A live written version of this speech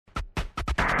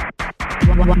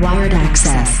Wired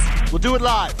access. We'll do it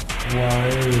live.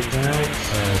 Wired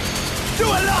access. Do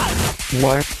it live.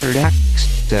 Wired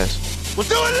access. We'll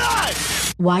do it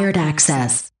live. Wired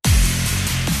access.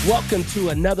 Welcome to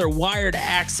another Wired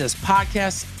Access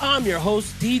podcast. I'm your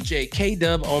host, DJ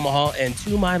K-Dub Omaha, and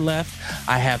to my left,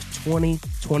 I have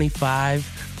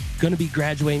 2025, going to be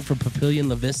graduating from Papillion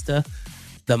La Vista,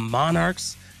 the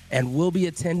Monarchs, and will be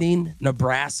attending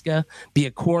Nebraska, be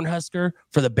a Cornhusker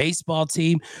for the baseball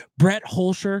team, Brett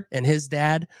Hoelscher and his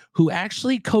dad, who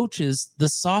actually coaches the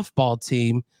softball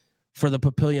team for the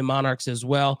Papillion Monarchs as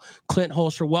well. Clint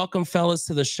Hoelscher, welcome, fellas,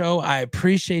 to the show. I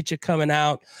appreciate you coming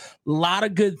out. A lot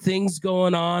of good things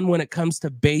going on when it comes to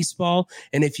baseball.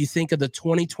 And if you think of the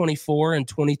 2024 and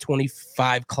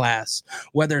 2025 class,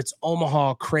 whether it's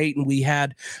Omaha, Creighton, we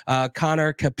had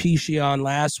Connor Capisci on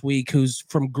last week, who's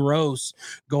from Gross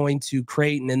going to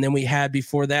Creighton. And then we had,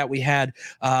 before that, we had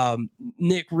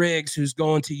Nick Riggs, who's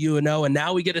going to UNO. And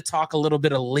now we get to talk a little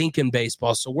bit of Lincoln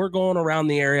baseball. So we're going around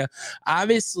the area.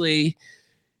 Obviously,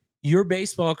 your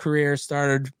baseball career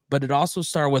started, but it also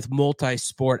started with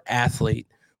multi-sport athlete.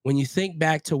 When you think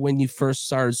back to when you first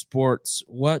started sports,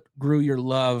 what grew your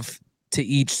love to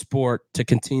each sport to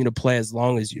continue to play as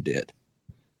long as you did?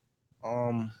 I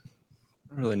don't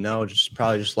really know.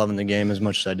 Probably just loving the game as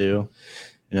much as I do,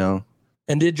 you know.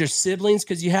 And did your siblings,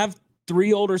 because you have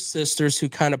 3 older sisters who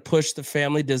kind of push the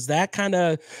family, does that kind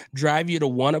of drive you to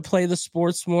want to play the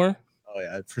sports more? Oh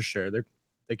yeah, for sure.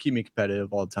 They keep me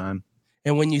competitive all the time.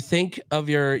 And when you think of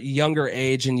your younger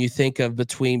age and you think of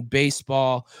between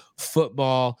baseball,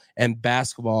 football, and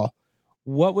basketball,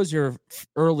 what was your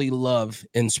early love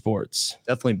in sports?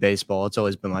 Definitely baseball. It's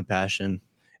always been my passion.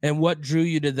 And what drew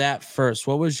you to that first?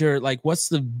 What was your, what's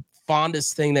the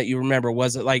fondest thing that you remember?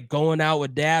 Was it like going out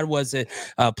with dad? Was it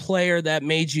a player that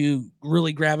made you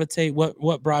really gravitate?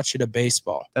 What brought you to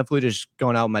baseball? Definitely just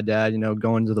going out with my dad,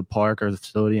 going to the park or the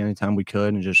facility anytime we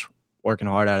could and just working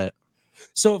hard at it.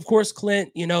 So, of course,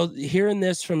 Clint, hearing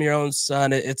this from your own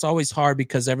son, it's always hard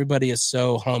because everybody is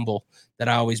so humble that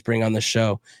I always bring on the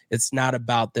show. It's not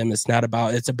about them. It's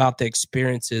about the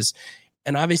experiences.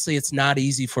 And obviously, it's not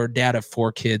easy for a dad of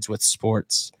 4 kids with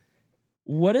sports.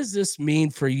 What does this mean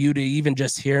for you to even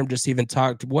just hear him, just even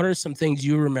talk? What are some things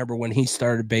you remember when he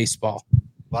started baseball?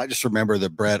 Well, I just remember that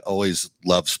Brett always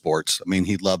loved sports. I mean,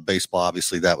 he loved baseball.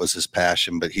 Obviously, that was his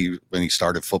passion. But when he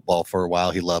started football for a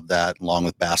while, he loved that, along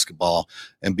with basketball.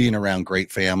 And being around great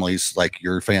families like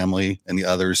your family and the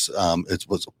others,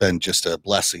 it's been just a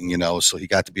blessing, So he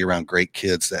got to be around great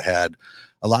kids that had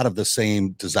a lot of the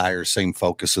same desires, same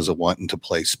focuses of wanting to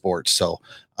play sports. So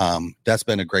that's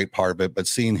been a great part of it. But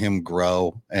seeing him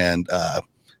grow and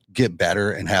get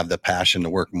better and have the passion to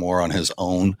work more on his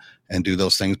own and do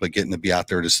those things, but getting to be out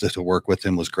there to work with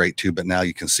him was great too. But now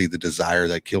you can see the desire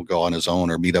that he'll go on his own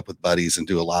or meet up with buddies and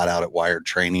do a lot out at Wired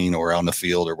training or on the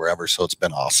field or wherever. So it's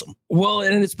been awesome. Well,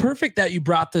 and it's perfect that you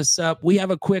brought this up. We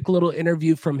have a quick little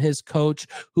interview from his coach,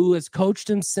 who has coached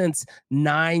him since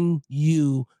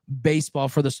 9U baseball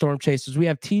for the Storm Chasers. We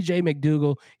have TJ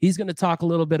McDougal. He's going to talk a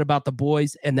little bit about the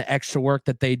boys and the extra work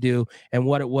that they do and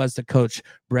what it was to coach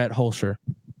Brett Hoelscher.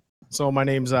 So my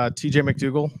name's TJ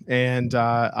McDougal, and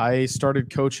I started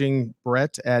coaching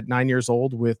Brett at 9 years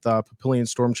old with Papillion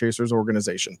Storm Chasers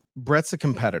organization. Brett's a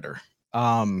competitor.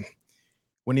 When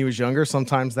he was younger,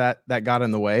 sometimes that got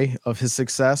in the way of his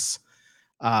success.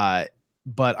 But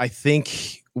I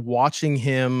think watching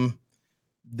him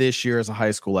this year as a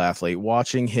high school athlete,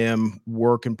 watching him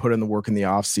work and put in the work in the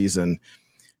off season,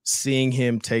 seeing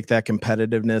him take that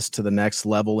competitiveness to the next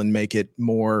level and make it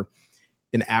more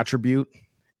an attribute.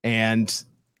 And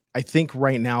I think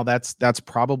right now that's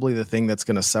probably the thing that's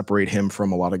going to separate him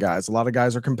from a lot of guys. A lot of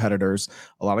guys are competitors.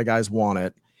 A lot of guys want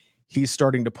it. He's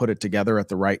starting to put it together at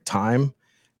the right time.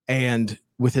 And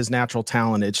with his natural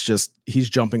talent, it's just he's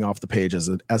jumping off the page as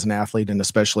an athlete, and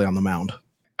especially on the mound.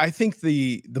 I think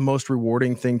the most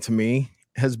rewarding thing to me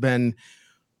has been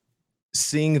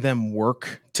seeing them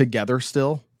work together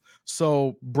still.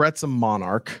 So Brett's a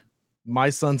Monarch.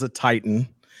 My son's a Titan.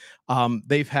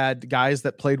 They've had guys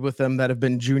that played with them that have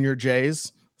been junior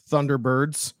Jays,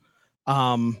 Thunderbirds.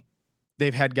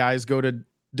 They've had guys go to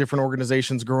different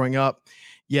organizations growing up,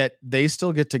 yet they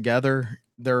still get together.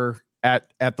 They're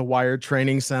at the Wired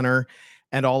Training Center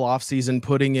and all off season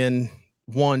putting in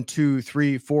 1, 2,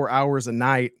 3, 4 hours a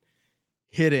night,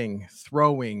 hitting,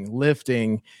 throwing,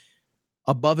 lifting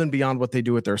above and beyond what they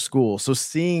do at their school. So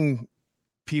seeing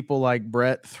people like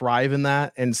Brett thrive in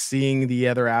that and seeing the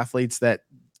other athletes that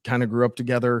kind of grew up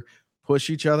together push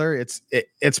each other, it's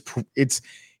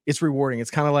rewarding.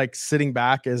 It's kind of like sitting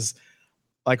back as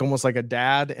like almost like a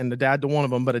dad and the dad to one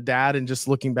of them, but a dad and just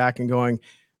looking back and going,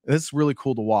 It's really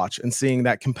cool to watch and seeing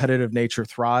that competitive nature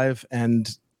thrive. And,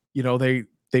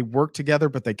 they work together,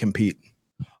 but they compete.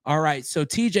 All right. So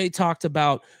TJ talked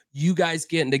about you guys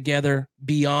getting together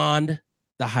beyond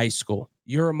the high school.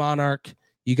 You're a Monarch.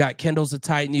 You got Kendall's a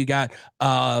Titan. You got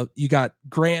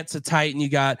Grant's a Titan. You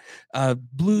got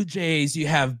Blue Jays. You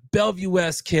have Bellevue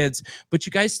West kids, but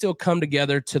you guys still come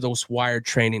together to those wired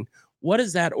training. What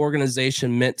has that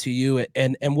organization meant to you?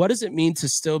 And what does it mean to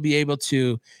still be able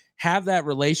to have that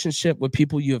relationship with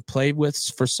people you have played with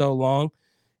for so long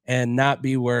and not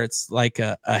be where it's like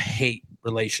a hate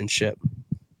relationship?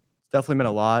 Definitely meant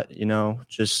a lot,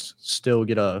 just still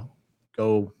get to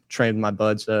go train with my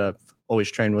buds that I've always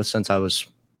trained with since I was,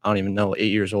 I don't even know, 8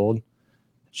 years old.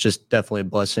 It's just definitely a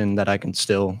blessing that I can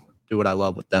still do what I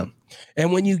love with them.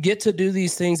 And when you get to do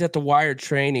these things at the wired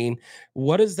training,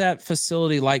 what is that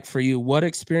facility like for you? What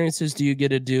experiences do you get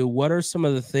to do? What are some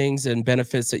of the things and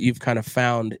benefits that you've kind of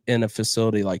found in a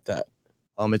facility like that?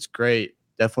 It's great.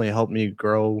 Definitely helped me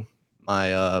grow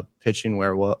my pitching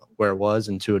where it was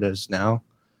and to it is now.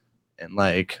 And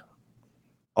like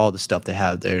all the stuff they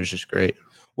have there is just great.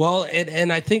 Well,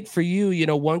 and I think for you,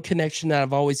 one connection that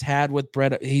I've always had with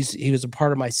Brett, he was a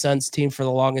part of my son's team for the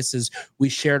longest, is we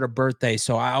shared a birthday.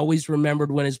 So I always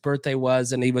remembered when his birthday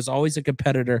was, and he was always a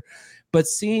competitor. But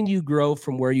seeing you grow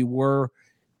from where you were,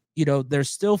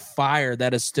 there's still fire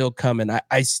that is still coming.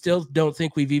 I still don't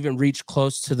think we've even reached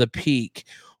close to the peak.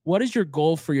 What is your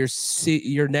goal for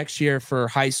your next year for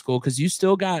high school? Because you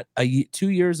still got 2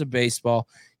 years of baseball.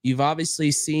 You've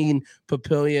obviously seen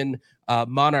Papillion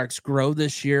Monarchs grow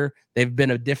this year. They've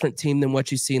been a different team than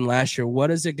what you've seen last year.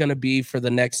 What is it going to be for the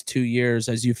next 2 years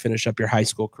as you finish up your high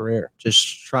school career?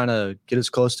 Just trying to get as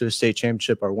close to a state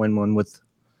championship or win one with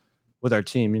our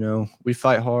team. We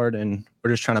fight hard and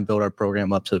we're just trying to build our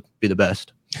program up to be the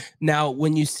best. Now,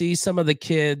 when you see some of the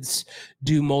kids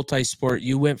do multi-sport,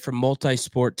 you went from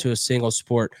multi-sport to a single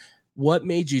sport. What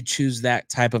made you choose that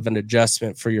type of an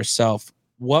adjustment for yourself?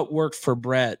 What worked for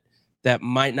Brett that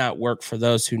might not work for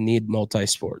those who need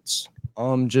multi-sports?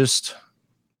 Just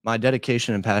my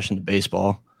dedication and passion to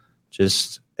baseball.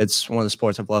 It's one of the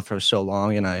sports I've loved for so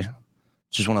long, and I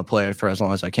just want to play it for as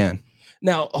long as I can.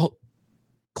 Now,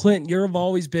 Clint, you've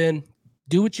always been,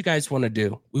 do what you guys want to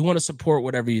do. We want to support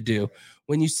whatever you do.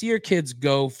 When you see your kids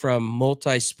go from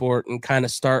multi-sport and kind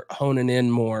of start honing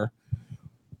in more,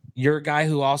 you're a guy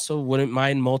who also wouldn't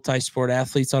mind multi-sport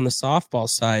athletes on the softball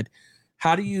side.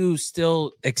 How do you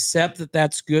still accept that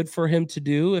that's good for him to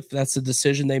do if that's a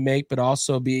decision they make, but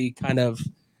also be kind of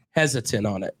hesitant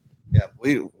on it?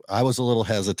 Yeah, I was a little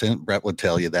hesitant. Brett would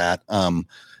tell you that.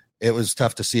 It was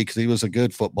tough to see because he was a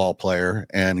good football player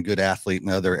and a good athlete in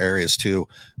other areas too.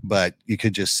 But you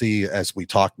could just see as we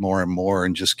talked more and more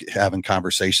and just having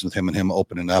conversations with him and him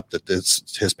opening up that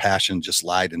his passion just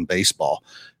lied in baseball.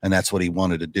 And that's what he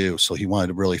wanted to do. So he wanted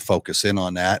to really focus in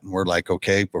on that. And we're like,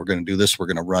 okay, we're going to do this. We're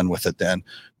going to run with it then.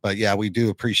 But yeah, we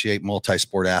do appreciate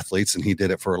multi-sport athletes. And he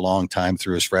did it for a long time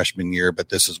through his freshman year. But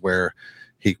this is where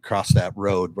he crossed that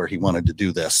road where he wanted to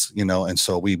do this, and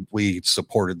so we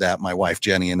supported that, my wife,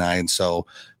 Jenny, and I. And so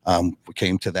we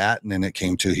came to that, and then it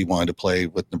came to, he wanted to play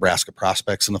with Nebraska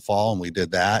prospects in the fall, and we did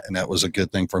that. And that was a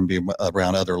good thing for him being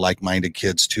around other like-minded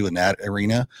kids too in that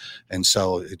arena. And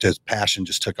so passion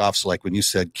just took off. So like when you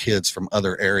said kids from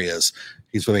other areas,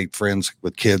 he's made friends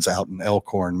with kids out in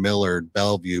Elkhorn, Millard,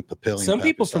 Bellevue, Papillion. Some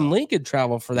people from Lincoln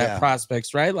travel for that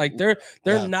prospects, right? Like they're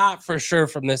not for sure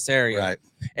from this area. Right.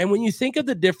 And when you think of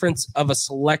the difference of a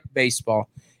select baseball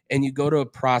and you go to a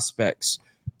prospects,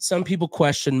 some people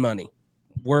question money.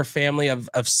 We're a family of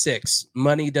 6.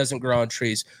 Money doesn't grow on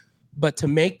trees. But to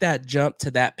make that jump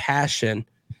to that passion,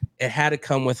 it had to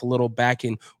come with a little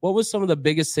backing. What was some of the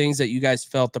biggest things that you guys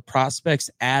felt the prospects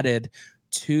added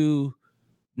to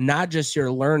not just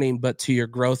your learning, but to your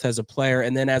growth as a player?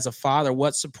 And then as a father,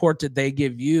 what support did they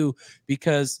give you?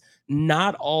 Because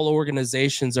not all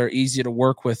organizations are easy to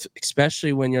work with,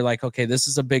 especially when you're like, okay, this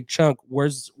is a big chunk.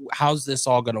 How's this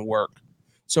all going to work?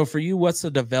 So for you, what's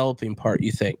the developing part,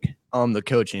 you think? The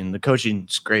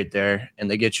coaching's great there,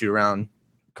 and they get you around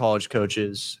college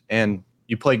coaches, and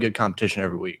you play good competition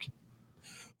every week.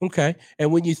 Okay.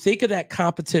 And when you think of that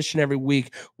competition every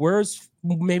week, where's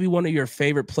maybe one of your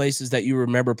favorite places that you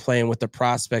remember playing with the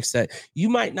prospects that you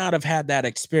might not have had that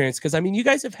experience? Because, I mean, you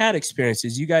guys have had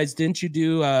experiences. You guys, didn't you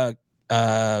do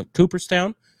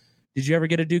Cooperstown? Did you ever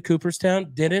get to do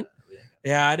Cooperstown? Didn't?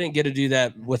 Yeah, I didn't get to do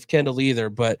that with Kendall either,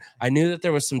 but I knew that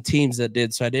there was some teams that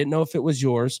did, so I didn't know if it was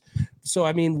yours. So,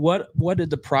 I mean, what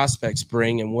did the prospects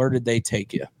bring, and where did they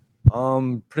take you?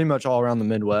 Pretty much all around the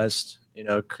Midwest,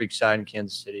 Creekside and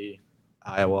Kansas City,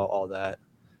 Iowa, all that.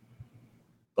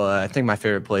 but I think my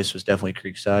favorite place was definitely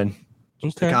Creekside.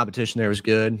 Just the competition there was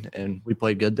good, and we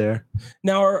played good there.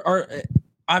 Now, are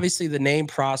obviously the name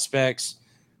Prospects,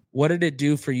 what did it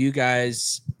do for you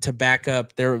guys to back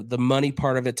up the money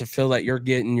part of it, to feel that you're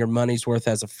getting your money's worth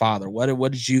as a father?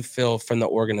 What did you feel from the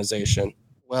organization?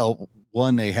 Well,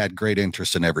 one, they had great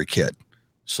interest in every kid.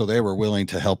 So they were willing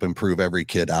to help improve every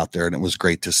kid out there. And it was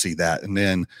great to see that. And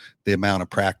then the amount of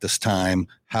practice time,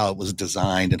 how it was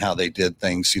designed and how they did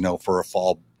things, for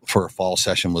a fall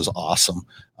session was awesome.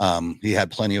 He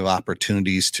had plenty of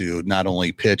opportunities to not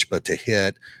only pitch, but to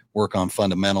hit, work on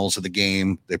fundamentals of the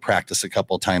game. They practiced a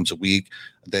couple of times a week.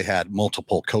 They had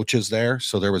multiple coaches there.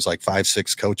 So there was like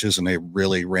 5-6 coaches, and they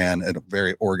really ran a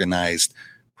very organized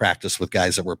practice with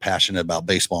guys that were passionate about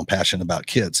baseball and passionate about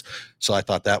kids. So I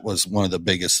thought that was one of the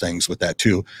biggest things with that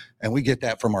too. And we get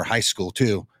that from our high school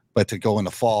too. But to go in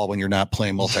the fall when you're not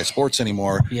playing multi-sports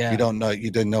anymore, you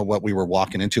didn't know what we were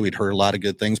walking into. We'd heard a lot of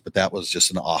good things, but that was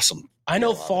just an awesome. I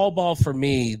know fall ball for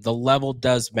me, the level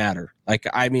does matter. Like,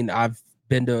 I mean, I've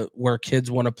been to where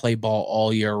kids want to play ball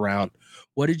all year round.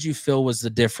 What did you feel was the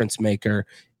difference maker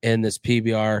in this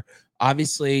PBR?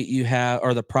 Obviously you have,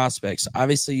 or the Prospects,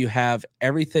 obviously you have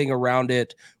everything around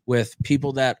it with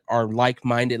people that are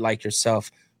like-minded like yourself,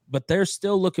 but they're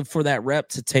still looking for that rep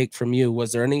to take from you.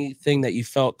 Was there anything that you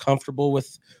felt comfortable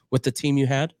with the team you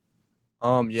had?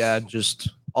 Yeah, just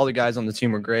all the guys on the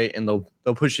team were great, and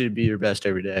they'll push you to be your best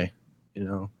every day,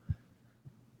 And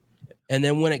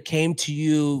then when it came to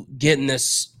you getting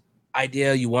this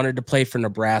idea, you wanted to play for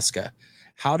Nebraska,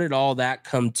 how did all that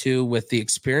come to with the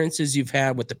experiences you've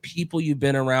had, with the people you've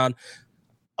been around?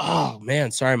 Oh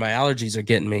man, sorry, my allergies are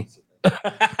getting me.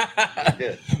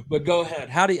 But go ahead.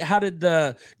 How did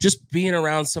the just being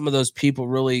around some of those people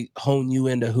really hone you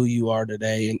into who you are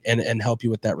today and help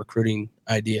you with that recruiting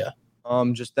idea?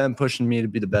 Just them pushing me to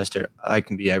be the best I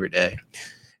can be every day.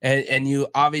 And you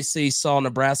obviously saw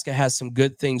Nebraska has some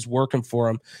good things working for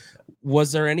them.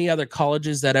 Was there any other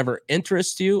colleges that ever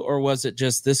interest you, or was it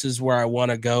just this is where I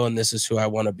want to go and this is who I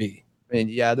want to be? I mean,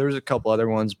 yeah, there was a couple other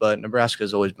ones, but Nebraska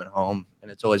has always been home, and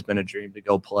it's always been a dream to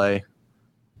go play.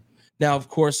 Now, of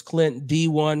course, Clint,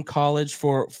 D1 college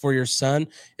for your son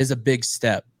is a big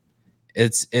step.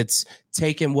 It's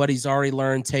taking what he's already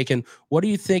learned, what do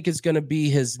you think is going to be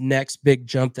his next big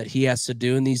jump that he has to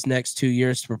do in these next 2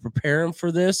 years to prepare him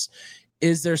for this?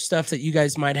 Is there stuff that you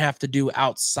guys might have to do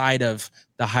outside of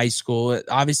the high school?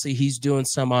 Obviously, he's doing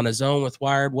some on his own with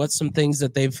Wired. What's some things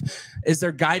that is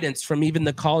there guidance from even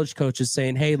the college coaches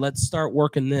saying, hey, let's start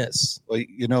working this?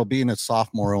 Well, being a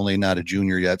sophomore only, not a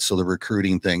junior yet, so the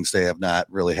recruiting things, they have not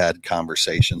really had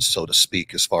conversations, so to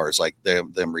speak, as far as like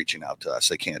them reaching out to us.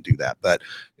 They can't do that. But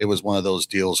it was one of those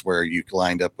deals where you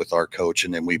lined up with our coach,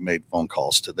 and then we made phone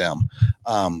calls to them.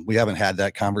 We haven't had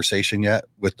that conversation yet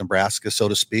with Nebraska, so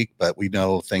to speak, but we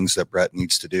know things that Brett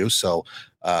needs to do. So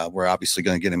we're obviously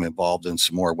going to get him involved in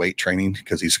some more weight training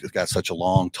because he's got such a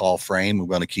long, tall frame. We're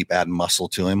going to keep adding muscle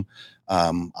to him.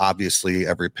 Obviously,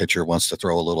 every pitcher wants to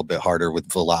throw a little bit harder with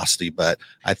velocity, but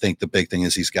I think the big thing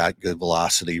is he's got good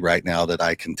velocity right now that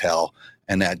I can tell.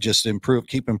 And that just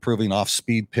keep improving off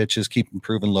speed pitches, keep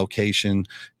improving location,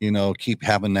 keep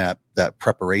having that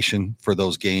preparation for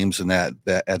those games and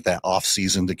that off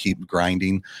season to keep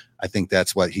grinding. I think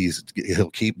that's what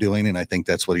he'll keep doing. And I think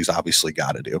that's what he's obviously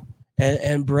got to do.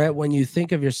 And Brett, when you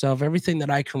think of yourself, everything that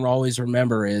I can always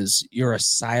remember is you're a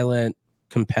silent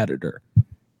competitor.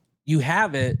 You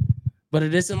have it, but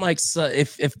it isn't like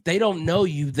if they don't know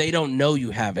you, they don't know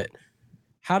you have it.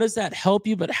 How does that help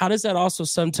you? But how does that also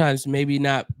sometimes maybe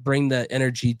not bring the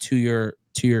energy to your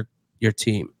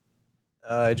team?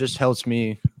 It just helps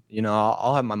me.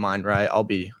 I'll have my mind right. I'll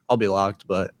be locked,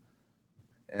 but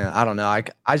I don't know.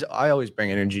 I always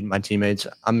bring energy to my teammates.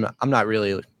 I'm not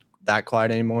really that quiet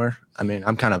anymore. I mean,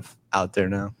 I'm kind of out there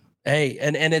now. Hey,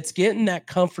 and it's getting that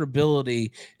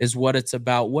comfortability is what it's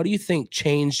about. What do you think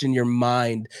changed in your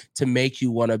mind to make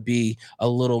you want to be a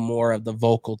little more of the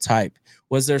vocal type?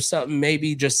 Was there something,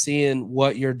 maybe just seeing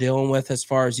what you're dealing with as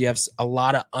far as you have a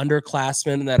lot of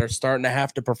underclassmen that are starting to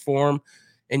have to perform,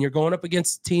 and you're going up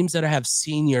against teams that have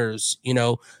seniors,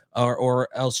 or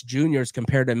else juniors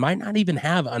compared to might not even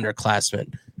have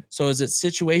underclassmen. So is it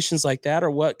situations like that,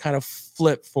 or what kind of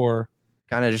flip for?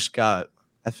 I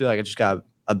feel like I just got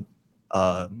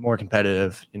more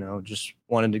competitive, just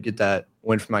wanted to get that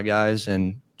win for my guys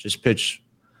and just pitch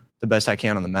the best I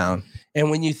can on the mound.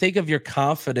 And when you think of your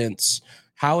confidence,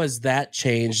 how has that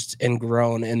changed and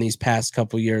grown in these past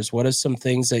couple of years? What are some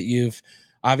things that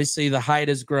obviously the height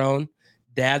has grown.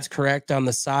 Dad's correct on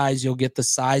the size. You'll get the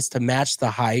size to match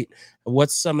the height.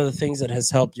 What's some of the things that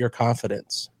has helped your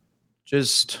confidence?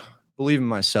 Just believe in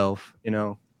myself,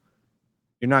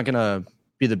 you're not gonna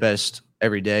be the best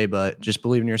every day, but just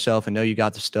believe in yourself and know you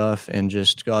got the stuff, and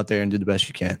just go out there and do the best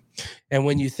you can. And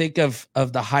when you think of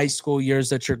the high school years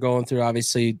that you're going through,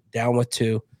 obviously down with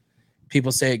 2,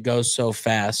 people say it goes so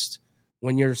fast.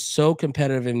 When you're so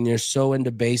competitive and you're so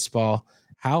into baseball,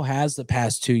 how has the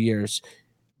past 2 years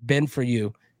been for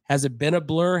you? Has it been a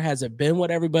blur? Has it been what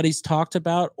everybody's talked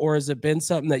about? Or has it been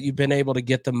something that you've been able to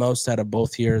get the most out of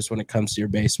both years when it comes to your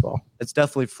baseball? It's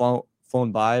definitely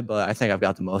flown by, but I think I've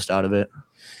got the most out of it.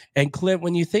 And Clint,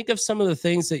 when you think of some of the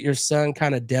things that your son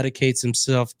kind of dedicates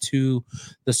himself to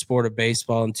the sport of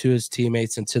baseball and to his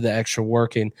teammates and to the extra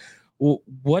working,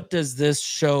 what does this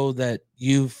show that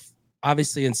you've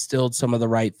obviously instilled some of the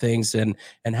right things in,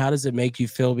 and how does it make you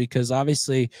feel? Because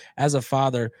obviously as a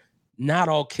father, not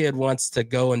all kid wants to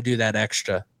go and do that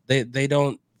extra. They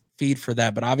don't feed for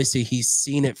that, but obviously he's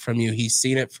seen it from you. He's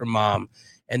seen it from mom,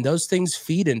 and those things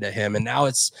feed into him. And now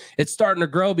it's starting to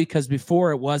grow, because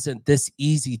before it wasn't this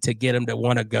easy to get him to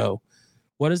want to go.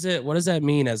 What does that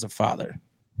mean as a father?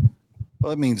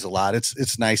 Well, it means a lot.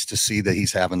 It's nice to see that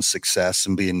he's having success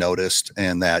and being noticed,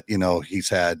 and that, he's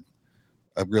had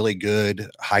a really good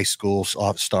high school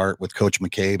start with Coach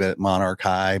McCabe at Monarch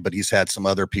High, but he's had some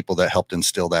other people that helped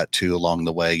instill that too along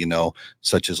the way,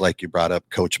 such as, like you brought up,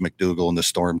 Coach McDougal and the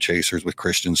Storm Chasers with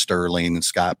Christian Sterling and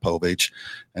Scott Povich.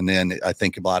 And then I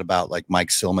think a lot about, like,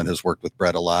 Mike Silman has worked with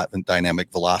Brett a lot in dynamic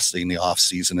velocity in the off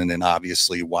season. And then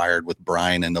obviously Wired with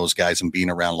Brian and those guys, and being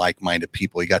around like-minded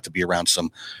people. He got to be around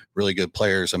some really good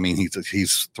players. I mean,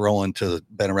 he's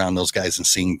been around those guys and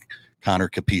seen Connor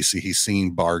Capisi, he's seen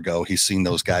Bargo, he's seen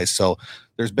those guys. So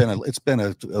it's been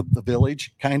a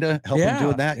village kind of helping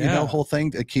doing that, whole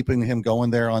thing, keeping him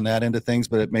going there on that end of things.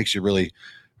 But it makes you really,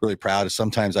 really proud.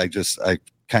 Sometimes I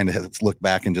kind of look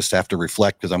back and just have to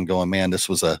reflect, because I'm going, man, this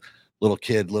was a little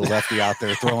lefty out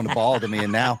there throwing the ball to me.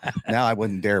 And now I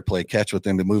wouldn't dare play catch with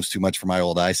him. It moves too much for my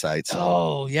old eyesight. So.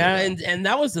 Oh yeah. And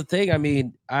that was the thing. I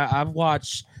mean, I've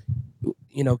watched,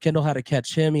 Kendall had to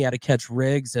catch him. He had to catch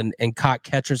Riggs, and caught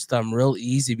catcher's thumb real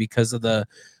easy because of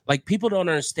people don't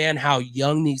understand how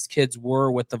young these kids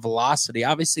were with the velocity.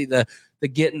 Obviously the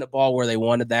getting the ball where they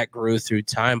wanted, that grew through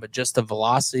time, but just the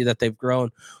velocity that they've grown.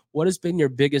 What has been your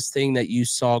biggest thing that you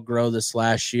saw grow this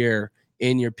last year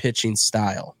in your pitching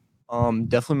style?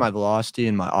 Definitely my velocity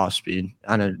and my off speed.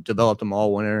 I developed them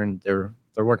all winter, and they're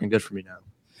working good for me now.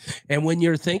 And when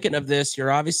you're thinking of this,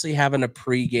 you're obviously having a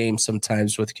pregame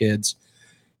sometimes with kids.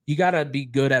 You got to be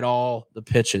good at all the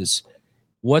pitches.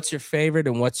 What's your favorite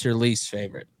and what's your least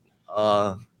favorite?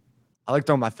 I like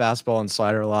throwing my fastball and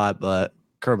slider a lot, but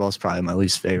curveball is probably my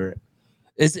least favorite.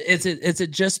 Is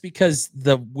it just because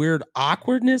the weird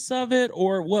awkwardness of it,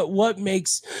 or what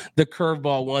makes the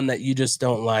curveball one that you just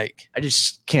don't like? I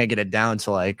just can't get it down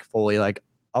to fully.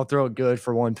 I'll throw it good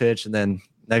for one pitch, and then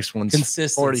next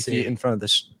one's 40 feet in front of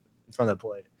the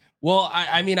plate. Well,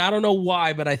 I mean, I don't know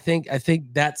why, but I think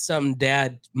that's something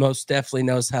Dad most definitely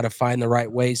knows how to find the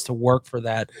right ways to work for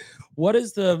that. What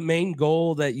is the main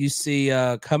goal that you see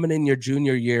coming in your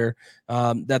junior year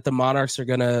that the Monarchs are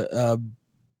going to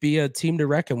be a team to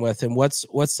reckon with? And what's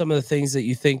some of the things that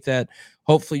you think that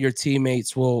hopefully your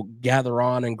teammates will gather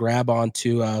on and grab on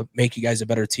to make you guys a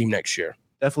better team next year?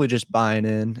 Definitely just buying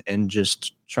in and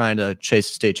just trying to chase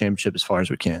the state championship as far as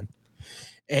we can.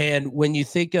 And when you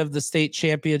think of the state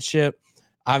championship,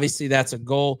 obviously that's a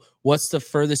goal. What's the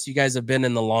furthest you guys have been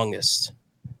in the longest?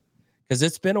 Because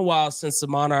it's been a while since the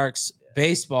Monarchs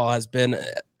baseball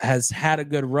has had a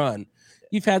good run.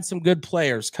 You've had some good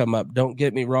players come up, don't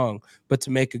get me wrong, but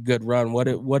to make a good run, what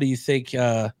do you think?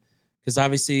 Because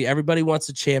obviously everybody wants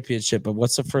a championship, but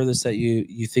what's the furthest that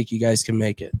you think you guys can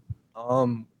make it?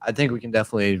 I think we can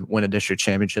definitely win a district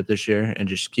championship this year and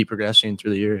just keep progressing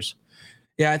through the years.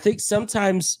 Yeah, I think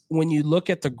sometimes when you look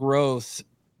at the growth,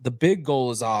 the big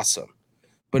goal is awesome.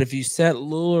 But if you set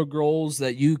little goals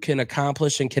that you can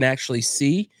accomplish and can actually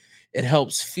see, it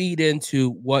helps feed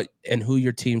into what and who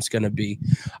your team's going to be.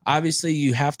 Obviously,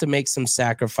 you have to make some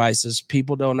sacrifices.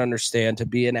 People don't understand, to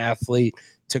be an athlete,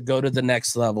 to go to the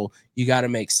next level, you got to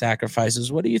make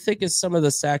sacrifices. What do you think is some of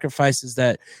the sacrifices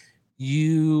that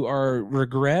you are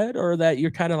regret, or that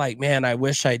you're kind of like, man, I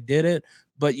wish I did it,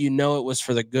 but it was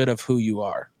for the good of who you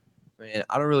are?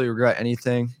 I don't really regret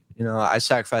anything. I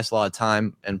sacrificed a lot of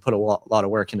time and put a lot of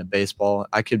work into baseball.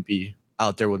 I could be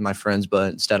out there with my friends,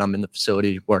 but instead I'm in the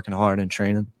facility working hard and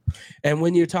training. And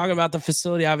when you're talking about the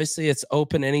facility, obviously it's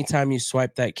open anytime you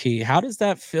swipe that key. How does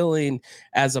that feeling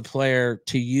as a player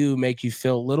to you make you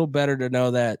feel a little better to know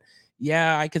that,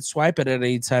 yeah, I could swipe it at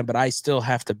any time, but I still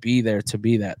have to be there to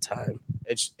be that time?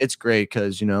 It's great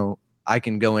because, I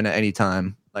can go in at any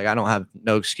time. I don't have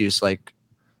no excuse.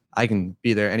 I can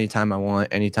be there anytime I want,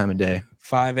 any time of day.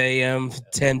 5 a.m.,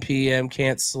 10 p.m.,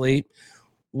 can't sleep.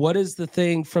 What is the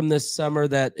thing from this summer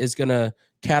that is going to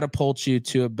catapult you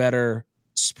to a better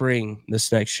spring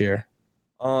this next year?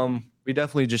 We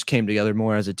definitely just came together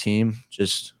more as a team,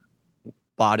 just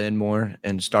bought in more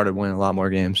and started winning a lot more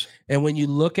games. And when you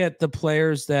look at the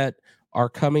players that are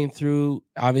coming through,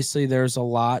 obviously there's a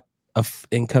lot of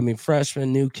incoming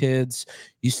freshmen, new kids.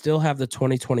 You still have the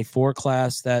 2024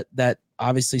 class that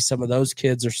obviously some of those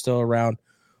kids are still around.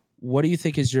 What do you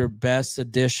think is your best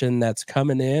addition that's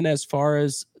coming in as far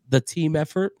as the team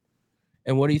effort?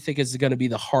 And what do you think is going to be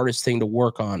the hardest thing to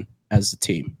work on as a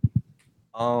team?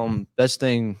 Best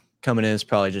thing coming in is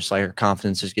probably just like our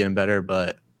confidence is getting better,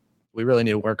 but we really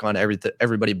need to work on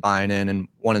everybody buying in and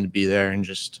wanting to be there and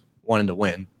just wanting to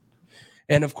win.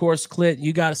 And of course, Clint,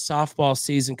 you got a softball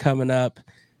season coming up.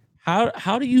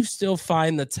 How do you still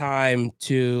find the time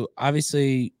to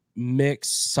obviously mix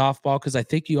softball? Because I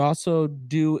think you also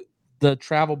do the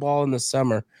travel ball in the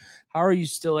summer. How are you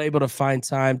still able to find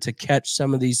time to catch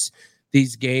some of these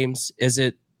games? Is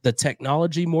it the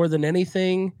technology more than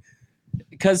anything?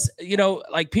 Because,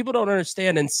 like people don't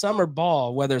understand in summer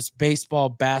ball, whether it's baseball,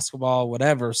 basketball,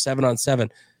 whatever, 7-on-7,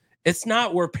 it's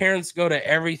not where parents go to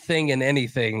everything and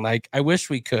anything. Like I wish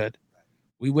we could.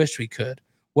 We wish we could.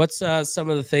 What's some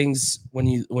of the things when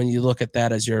you look at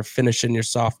that as you're finishing your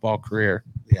softball career?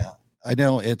 Yeah, I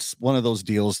know it's one of those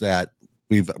deals that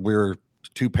we're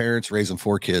two parents raising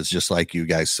four kids just like you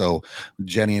guys. So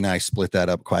Jenny and I split that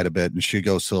up quite a bit, and she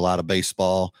goes to a lot of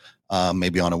baseball,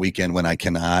 maybe on a weekend when I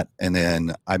cannot. And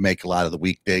then I make a lot of the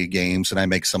weekday games, and I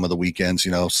make some of the weekends,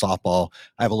 softball.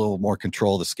 I have a little more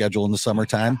control of the schedule in the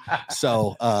summertime.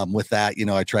 So with that,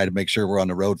 I try to make sure we're on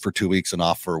the road for 2 weeks and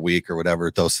off for a week or whatever,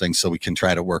 those things. So we can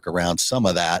try to work around some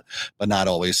of that, but not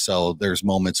always. So there's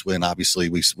moments when obviously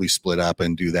we split up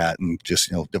and do that and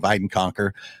just, divide and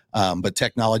conquer. But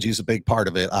technology is a big part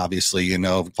of it, obviously,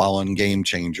 following Game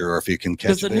Changer, or if you can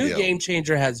catch because the new Game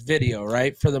Changer has video,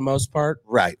 right? For the most part.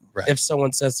 Right. If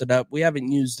someone sets it up, we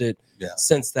haven't used it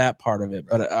since that part of it,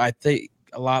 but I think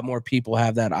a lot more people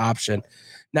have that option.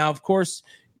 Now, of course,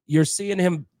 you're seeing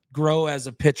him grow as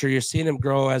a pitcher. You're seeing him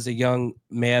grow as a young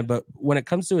man, but when it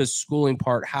comes to his schooling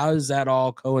part, how does that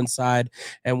all coincide?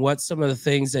 And what's some of the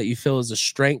things that you feel is a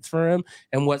strength for him?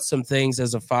 And what's some things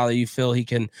as a father you feel he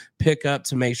can pick up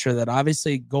to make sure that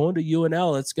obviously going to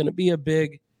UNL, it's going to be a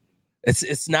big,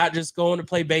 it's not just going to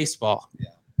play baseball. Yeah.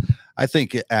 I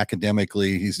think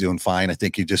academically he's doing fine. I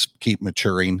think you just keep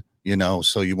maturing,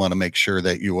 so you want to make sure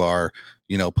that you are,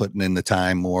 putting in the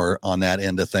time more on that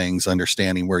end of things,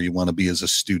 understanding where you want to be as a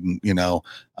student,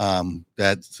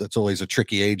 that's always a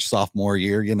tricky age, sophomore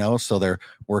year, so they're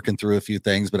working through a few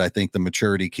things, but I think the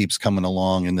maturity keeps coming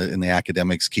along and the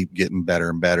academics keep getting better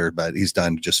and better, but he's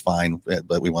done just fine.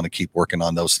 But we want to keep working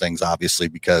on those things, obviously,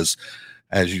 because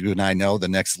as you and I know, the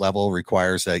next level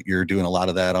requires that you're doing a lot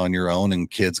of that on your own,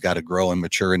 and kids got to grow and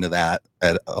mature into that.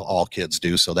 All kids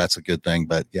do. So that's a good thing.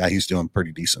 But yeah, he's doing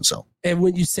pretty decent. So. And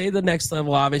when you say the next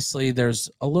level, obviously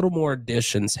there's a little more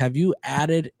additions. Have you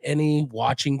added any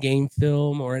watching game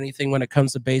film or anything when it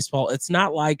comes to baseball? It's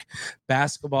not like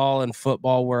basketball and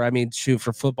football where,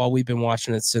 for football, we've been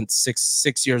watching it since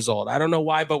six years old. I don't know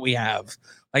why, but we have.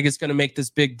 Like it's going to make this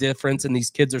big difference, and these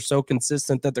kids are so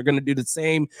consistent that they're going to do the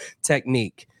same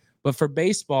technique. But for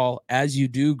baseball, as you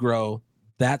do grow,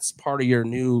 that's part of your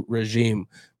new regime.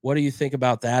 What do you think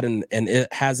about that? And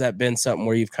has that been something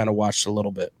where you've kind of watched a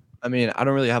little bit? I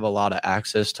don't really have a lot of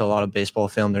access to a lot of baseball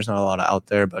film. There's not a lot out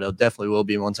there, but it definitely will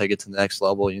be once I get to the next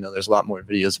level. There's a lot more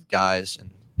videos of guys, and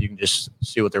you can just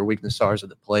see what their weaknesses are at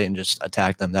the plate and just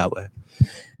attack them that way.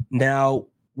 Now,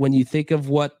 when you think of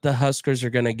what the Huskers are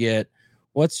going to get,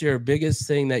 what's your biggest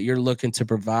thing that you're looking to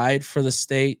provide for the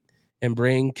state and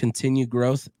bring continued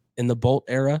growth in the Bolt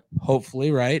era?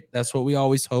 Hopefully, right? That's what we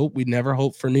always hope. We never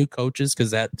hope for new coaches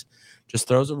because that just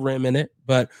throws a rim in it.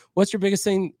 But what's your biggest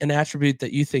thing, an attribute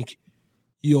that you think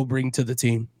you'll bring to the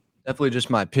team? Definitely just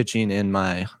my pitching and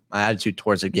my attitude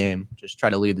towards the game. Just try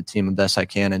to lead the team the best I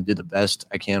can and do the best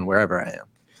I can wherever I am.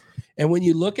 And when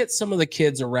you look at some of the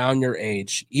kids around your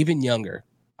age, even younger,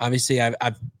 obviously,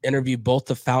 I've interviewed both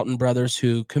the Fountain brothers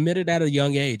who committed at a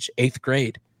young age, 8th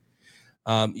grade.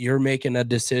 You're making a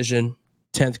decision,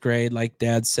 10th grade, like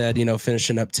Dad said,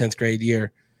 finishing up 10th grade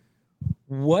year.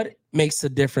 What makes the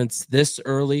difference this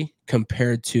early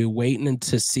compared to waiting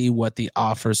to see what the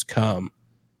offers come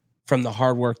from the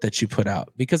hard work that you put out?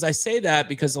 Because I say that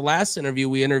because the last interview,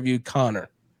 we interviewed Connor.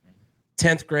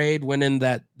 10th grade, went in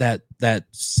that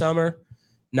summer.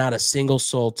 Not a single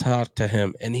soul talked to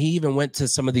him. And he even went to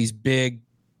some of these big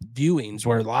viewings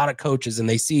where a lot of coaches and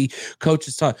they see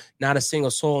coaches talk, not a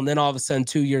single soul. And then all of a sudden,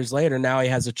 2 years later, now he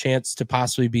has a chance to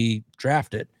possibly be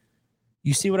drafted.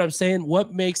 You see what I'm saying?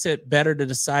 What makes it better to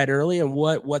decide early, and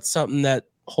what's something that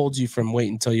holds you from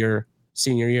waiting until your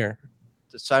senior year?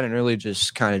 Deciding early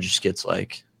just kind of just gets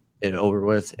like it over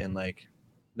with, and like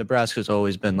Nebraska's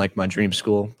always been like my dream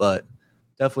school, but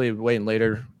definitely waiting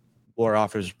later, more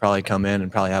offers probably come in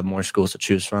and probably have more schools to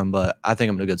choose from. But I think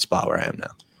I'm in a good spot where I am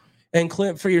now. And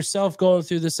Clint, for yourself, going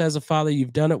through this as a father,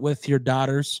 you've done it with your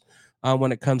daughters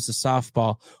when it comes to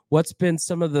softball. What's been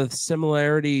some of the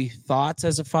similarity thoughts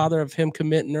as a father of him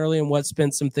committing early, and what's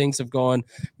been some things of going,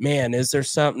 man, is there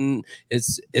something,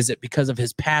 is it because of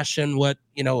his passion? What,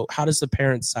 how does the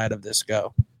parent side of this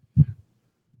go?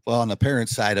 Well, on the parent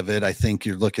side of it, I think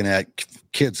you're looking at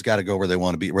kids got to go where they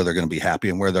want to be, where they're going to be happy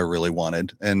and where they're really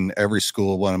wanted. And every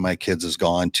school one of my kids has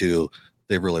gone to,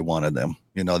 they really wanted them.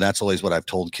 That's always what I've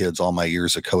told kids all my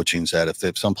years of coaching, is that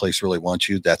if someplace really wants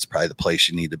you, that's probably the place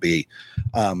you need to be.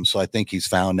 So I think he's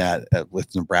found that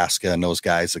with Nebraska and those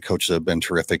guys, the coaches have been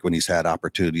terrific when he's had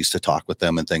opportunities to talk with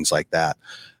them and things like that.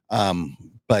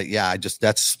 But yeah,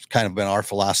 that's kind of been our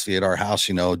philosophy at our house,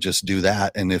 just do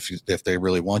that. And if they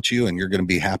really want you and you're going to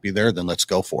be happy there, then let's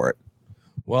go for it.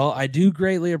 Well, I do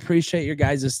greatly appreciate your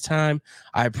guys' time.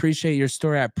 I appreciate your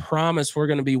story. I promise we're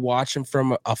going to be watching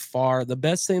from afar. The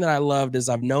best thing that I loved is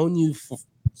I've known you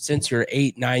since you're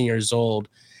 8, 9 years old.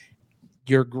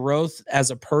 Your growth as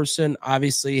a person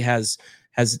obviously has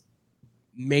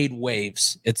made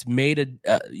waves. It's made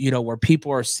where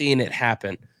people are seeing it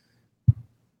happen.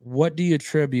 What do you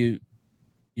attribute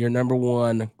your number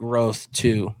one growth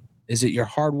to? Is it your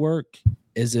hard work?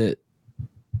 Is it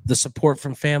the support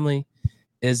from family?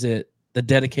 Is it the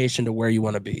dedication to where you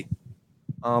want to be?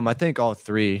 I think all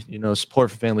three. Support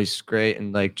from family is great,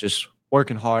 and like just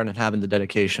working hard and having the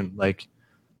dedication. Like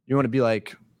you want to be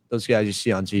like those guys you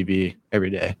see on TV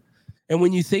every day. And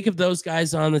when you think of those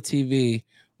guys on the TV,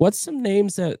 what's some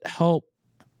names that help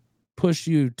push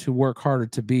you to work harder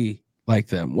to be like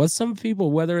them? What's some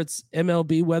people, whether it's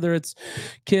MLB, whether it's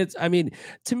kids? I mean,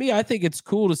 to me, I think it's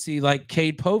cool to see like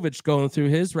Cade Povich going through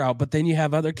his route, but then you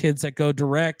have other kids that go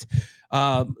direct,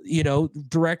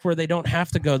 direct where they don't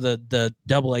have to go the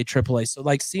AA, AAA. So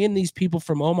like seeing these people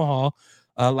from Omaha,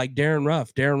 like Darren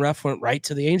Ruff went right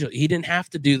to the Angel. He didn't have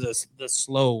to do the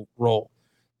slow roll.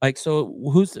 Like, so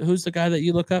who's the guy that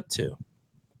you look up to?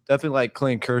 Definitely like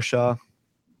Clint Kershaw.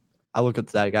 I look up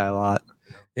to that guy a lot.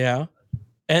 Yeah.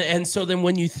 And so then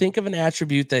when you think of an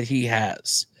attribute that he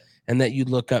has and that you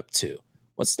look up to,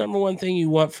 what's the number one thing you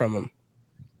want from him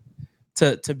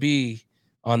to be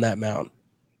on that mound?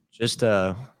 Just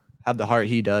to have the heart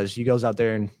he does. He goes out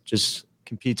there and just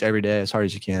competes every day as hard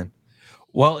as he can.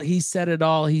 Well, he said it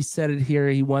all. He said it here.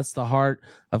 He wants the heart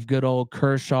of good old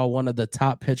Kershaw, one of the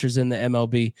top pitchers in the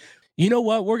MLB. You know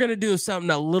what? We're going to do something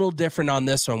a little different on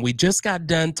this one. We just got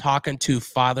done talking to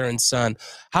father and son.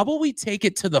 How about we take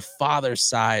it to the father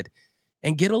side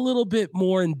and get a little bit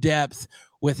more in depth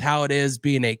with how it is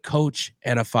being a coach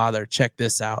and a father? Check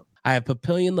this out. I have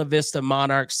Papillion La Vista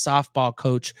Monarchs softball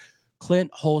coach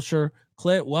Clint Hoelscher.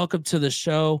 Clint, welcome to the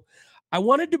show. I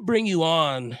wanted to bring you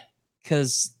on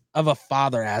because of a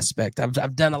father aspect.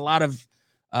 I've done a lot of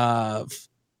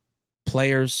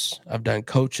players, I've done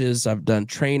coaches, I've done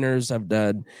trainers, I've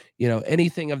done,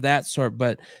 anything of that sort.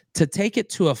 But to take it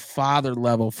to a father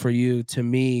level for you, to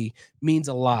me, means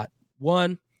a lot.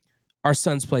 One, our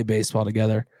sons play baseball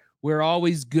together. We're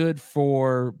always good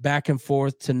for back and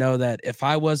forth to know that if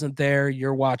I wasn't there,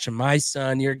 you're watching my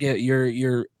son, you're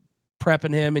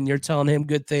prepping him and you're telling him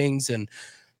good things. And,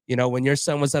 when your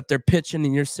son was up there pitching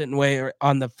and you're sitting way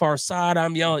on the far side,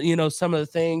 I'm yelling, some of the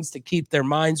things to keep their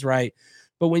minds right.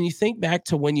 But when you think back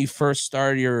to when you first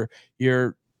started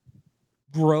your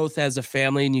growth as a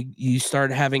family and you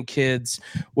started having kids,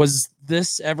 was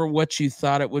this ever what you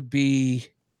thought it would be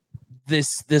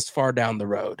this far down the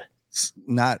road? It's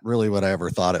not really what I ever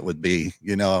thought it would be.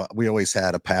 We always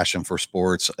had a passion for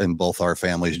sports in both our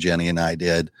families. Jenny and I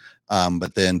did.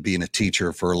 But then being a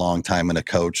teacher for a long time and a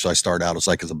coach. So I started out as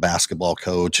a basketball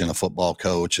coach and a football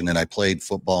coach. And then I played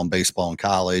football and baseball in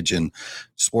college, and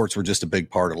sports were just a big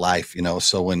part of life,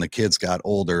 So when the kids got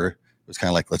older, it was kind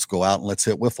of like, let's go out and let's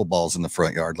hit wiffle balls in the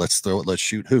front yard. Let's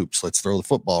shoot hoops. Let's throw the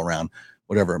football around,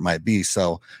 whatever it might be.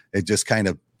 So it just kind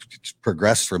of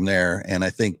progressed from there. And I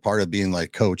think part of being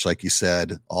like coach, like you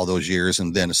said, all those years,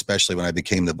 and then especially when I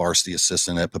became the varsity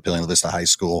assistant at Papillion La Vista High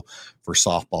School for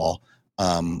softball,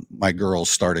 my girls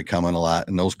started coming a lot,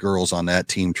 and those girls on that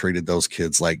team treated those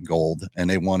kids like gold, and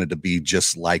they wanted to be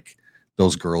just like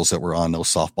those girls that were on those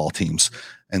softball teams.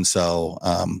 And so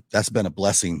that's been a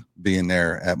blessing being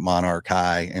there at Monarch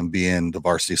High and being the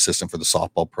varsity assistant for the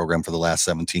softball program for the last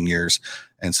 17 years.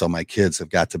 And so my kids have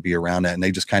got to be around that, and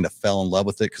they just kind of fell in love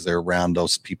with it because they're around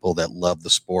those people that love the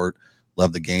sport,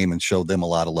 love the game, and showed them a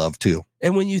lot of love too.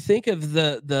 And when you think of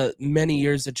the many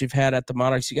years that you've had at the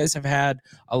Monarchs, you guys have had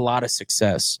a lot of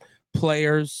success.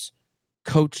 Players,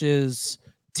 coaches,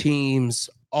 teams,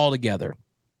 all together.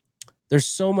 There's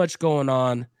so much going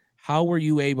on. How were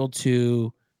you able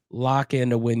to lock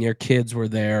into when your kids were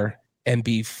there and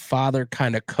be father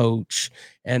kind of coach?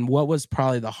 And what was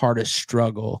probably the hardest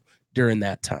struggle during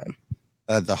that time?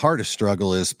 The hardest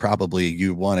struggle is probably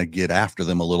you want to get after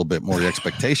them a little bit more. The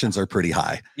expectations are pretty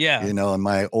high. Yeah. You know, and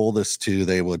my oldest two,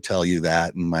 they would tell you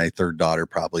that, and my third daughter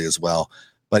probably as well.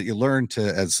 But you learn to,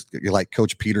 as you like,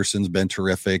 Coach Peterson's been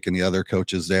terrific and the other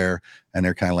coaches there, and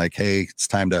they're kind of like, hey, it's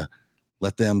time to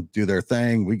let them do their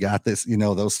thing. We got this, you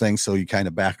know, those things. So you kind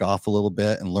of back off a little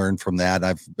bit and learn from that.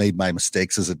 I've made my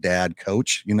mistakes as a dad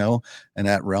coach, you know, in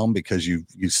that realm, because you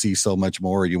see so much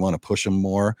more, you want to push them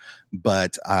more.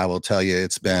 But I will tell you,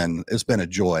 it's been a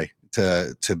joy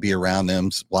to be around them,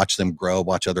 watch them grow,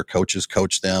 watch other coaches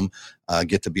coach them,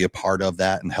 get to be a part of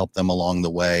that and help them along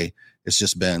the way. It's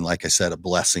just been, like I said, a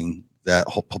blessing, that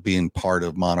being part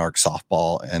of Monarch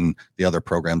softball and the other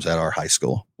programs at our high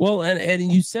school. Well,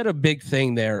 and you said a big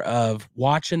thing there of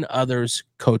watching others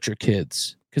coach your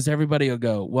kids, because everybody will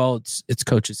go, well, it's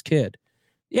coach's kid.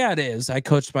 Yeah, it is. I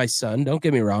coached my son. Don't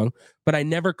get me wrong, but I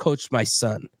never coached my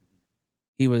son.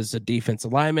 He was a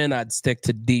defensive lineman. I'd stick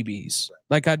to DBs.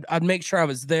 Like I'd make sure I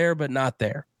was there, but not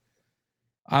there.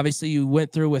 Obviously, you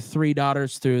went through with 3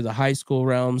 daughters through the high school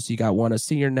realms. You got one a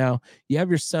senior now. You have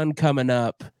your son coming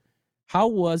up. How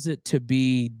was it to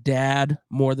be dad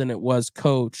more than it was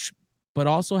coach, but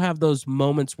also have those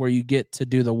moments where you get to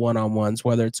do the one-on-ones,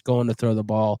 whether it's going to throw the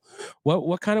ball?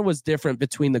 What kind of was different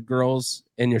between the girls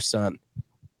and your son?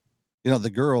 You know, the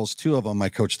girls, 2 of them, I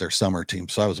coached their summer team,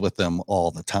 so I was with them all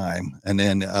the time. And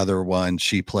then the other one,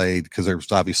 she played, because there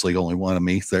was obviously only one of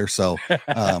me there. So,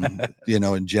 you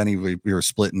know, and Jenny, we were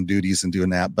splitting duties and doing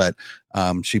that. But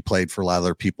she played for a lot of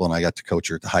other people, and I got to coach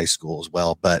her at the high school as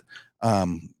well. But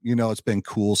you know, it's been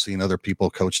cool seeing other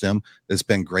people coach them. It's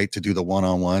been great to do the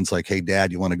one-on-ones, like, hey,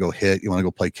 dad, you want to go hit, you want to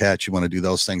go play catch, you want to do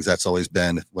those things. That's always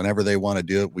been, whenever they want to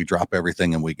do it, we drop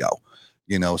everything and we go,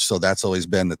 you know. So that's always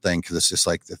been the thing, because it's just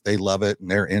like, if they love it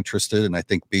and they're interested, and I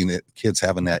think being that kids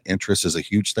having that interest is a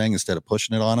huge thing. Instead of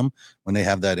pushing it on them, when they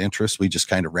have that interest, we just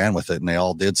kind of ran with it, and they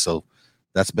all did. So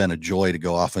that's been a joy to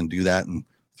go off and do that, and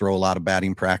throw a lot of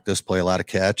batting practice, play a lot of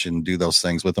catch, and do those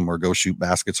things with them, or go shoot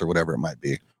baskets or whatever it might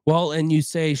be. Well, and you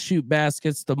say shoot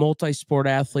baskets, the multi-sport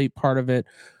athlete part of it.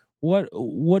 What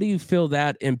do you feel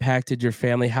that impacted your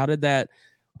family? How did that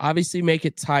obviously make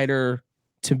it tighter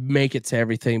to make it to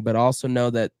everything, but also know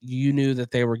that you knew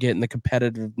that they were getting the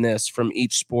competitiveness from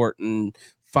each sport and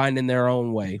finding their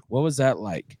own way? What was that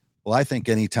like? Well, I think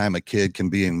anytime a kid can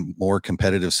be in more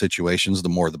competitive situations, the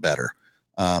more the better.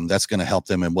 That's going to help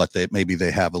them in what maybe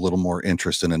they have a little more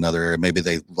interest in another area. Maybe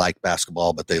they like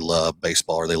basketball, but they love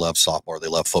baseball, or they love softball, or they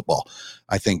love football.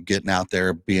 I think getting out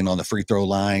there, being on the free throw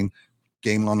line,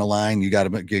 game on the line, you got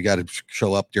to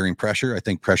show up during pressure. I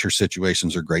think pressure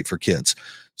situations are great for kids.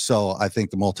 So I think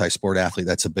the multi-sport athlete,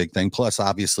 that's a big thing. Plus,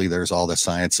 obviously, there's all the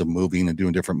science of moving and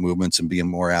doing different movements and being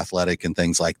more athletic and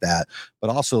things like that.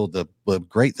 But also the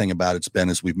great thing about it's been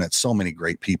is we've met so many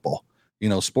great people. You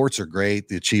know, sports are great.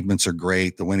 The achievements are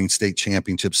great. The winning state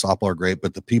championships, softball are great,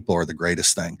 but the people are the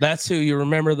greatest thing. That's who you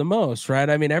remember the most, right?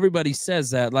 I mean, everybody says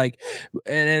that, like,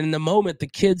 and in the moment, the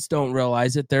kids don't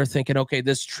realize it. They're thinking, okay,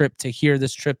 this trip to here,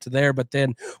 this trip to there. But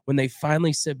then when they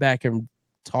finally sit back and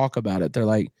talk about it, they're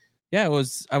like, yeah, I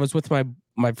was with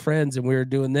my friends, and we were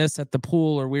doing this at the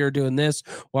pool, or we were doing this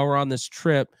while we're on this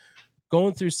trip.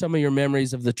 Going through some of your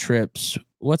memories of the trips,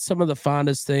 what's some of the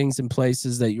fondest things and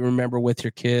places that you remember with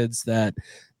your kids that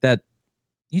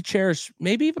you cherish,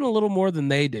 maybe even a little more than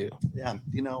they do? Yeah,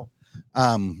 you know,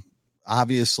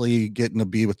 obviously getting to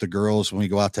be with the girls when we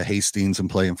go out to Hastings and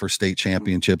playing for state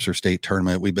championships or state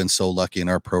tournament. We've been so lucky in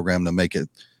our program to make it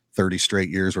 30 straight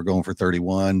years. We're going for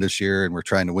 31 this year, and we're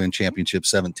trying to win championship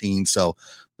 17. So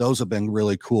those have been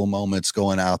really cool moments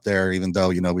going out there, even though,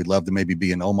 you know, we'd love to maybe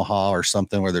be in Omaha or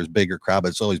something where there's bigger crowd, but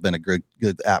it's always been a good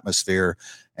atmosphere,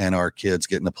 and our kids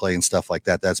getting to play and stuff like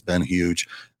that. That's been huge.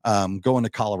 Going to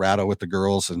Colorado with the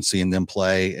girls and seeing them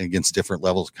play against different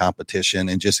levels of competition,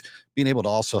 and just being able to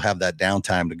also have that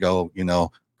downtime to go, you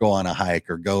know, go on a hike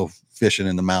or go fishing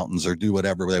in the mountains or do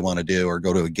whatever they want to do, or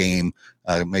go to a game,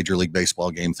 Major League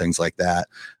Baseball game, things like that.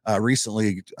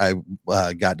 Recently, I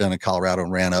got done in Colorado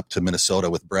and ran up to Minnesota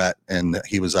with Brett, and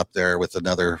he was up there with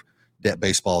another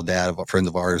baseball dad of a friend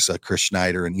of ours, Chris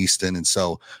Schneider in Easton. And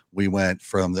so we went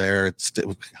from there,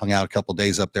 hung out a couple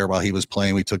days up there while he was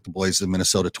playing. We took the boys to the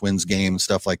Minnesota Twins game and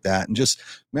stuff like that. And just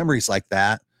memories like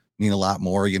that mean a lot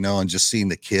more, and just seeing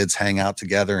the kids hang out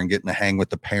together and getting to hang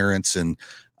with the parents and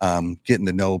getting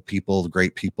to know people, the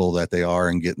great people that they are,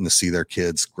 and getting to see their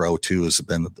kids grow too has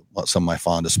been some of my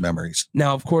fondest memories.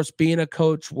 Now, of course, being a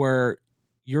coach where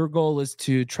your goal is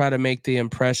to try to make the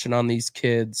impression on these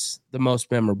kids the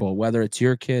most memorable, whether it's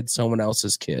your kid, someone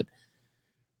else's kid.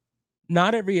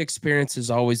 Not every experience is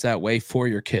always that way for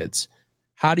your kids.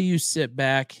 How do you sit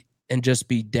back and just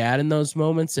be dad in those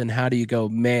moments? And how do you go,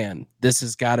 man, this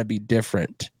has got to be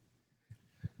different?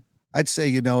 I'd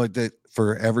say, that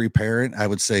for every parent, I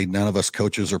would say none of us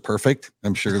coaches are perfect.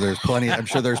 I'm sure there's plenty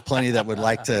that would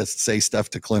like to say stuff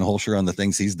to Clint Hoelscher on the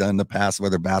things he's done in the past,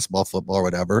 whether basketball, football, or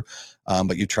whatever.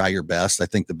 But you try your best. I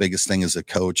think the biggest thing as a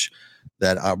coach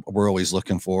that we're always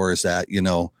looking for is that,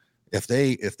 if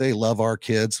they love our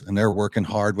kids and they're working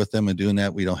hard with them and doing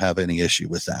that, we don't have any issue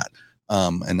with that.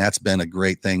 And that's been a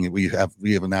great thing. We have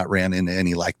not ran into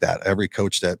any like that. Every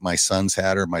coach that my sons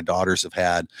had or my daughters have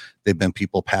had, they've been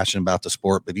people passionate about the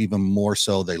sport, but even more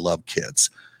so, they love kids.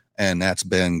 And that's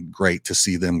been great to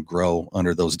see them grow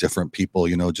under those different people,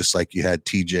 just like you had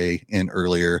TJ in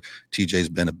earlier. TJ's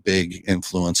been a big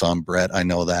influence on Brett. I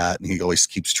know that. And he always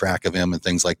keeps track of him and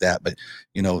things like that. But,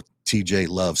 TJ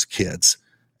loves kids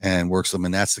and works them.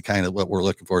 And that's the kind of what we're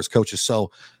looking for as coaches.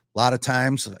 So a lot of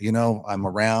times, I'm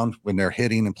around when they're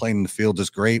hitting and playing in the field is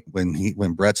great.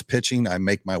 When Brett's pitching, I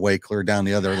make my way clear down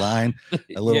the other line,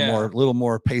 a little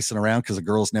more pacing around because the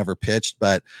girls never pitched,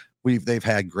 but they've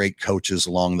had great coaches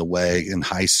along the way in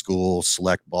high school,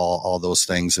 select ball, all those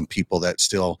things, and people that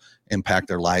still impact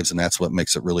their lives. And that's what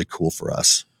makes it really cool for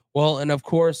us. Well, and of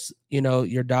course,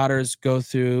 your daughters go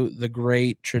through the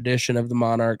great tradition of the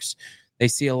Monarchs. They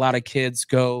see a lot of kids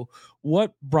go.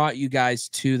 What brought you guys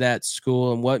to that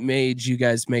school, and what made you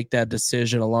guys make that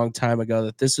decision a long time ago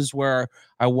that this is where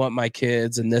I want my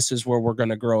kids and this is where we're going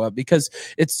to grow up? Because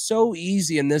it's so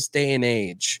easy in this day and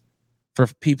age for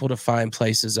people to find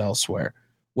places elsewhere,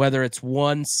 whether it's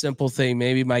one simple thing,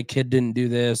 maybe my kid didn't do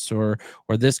this or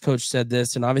this coach said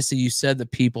this. And obviously you said the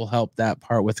people helped that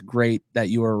part with great that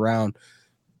you were around,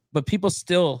 but people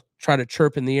still try to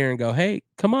chirp in the ear and go, hey,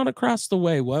 come on across the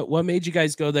way. What made you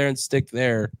guys go there and stick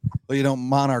there? Well,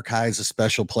 Monarch High is a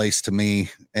special place to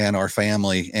me and our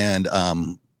family. And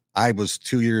I was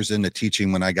 2 years into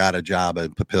teaching when I got a job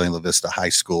at Papillion La Vista High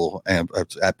School and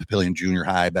at Papillion Junior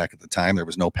High back at the time. There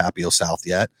was no Papio South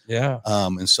yet. Yeah.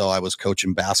 And so I was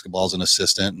coaching basketball as an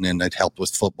assistant, and then I'd helped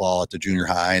with football at the junior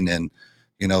high. And then,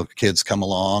 kids come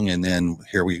along, and then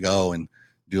here we go. And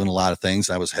doing a lot of things.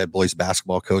 I was head boys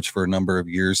basketball coach for a number of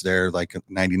years there, like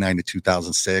 99 to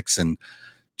 2006, and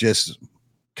just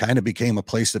kind of became a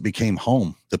place that became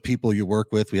home. The people you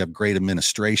work with, we have great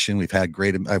administration.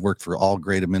 I've worked for all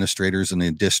great administrators in the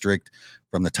district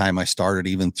from the time I started,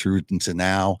 even through to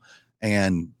now.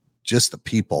 And just the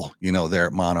people, there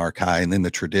at Monarch High, and then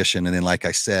the tradition. And then, like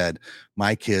I said,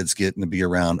 my kids getting to be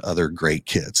around other great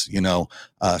kids,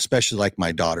 especially like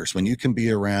my daughters. When you can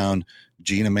be around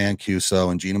Gina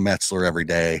Mancuso and Gina Metzler every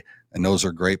day, and those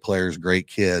are great players, great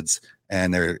kids,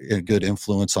 and they're a good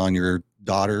influence on your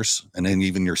daughters, and then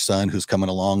even your son who's coming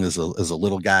along as a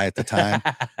little guy at the time,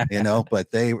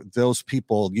 but those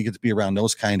people, you get to be around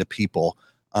those kind of people,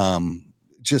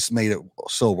 just made it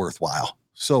so worthwhile.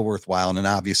 And then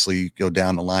obviously you go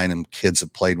down the line and kids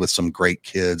have played with some great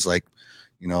kids, like,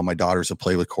 my daughters have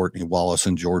played with Courtney Wallace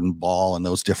and Jordan Ball and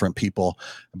those different people,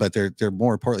 but they're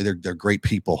more importantly, they're great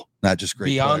people, not just great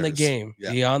beyond players. The game,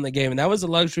 yeah. Beyond the game. And that was a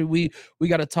luxury. We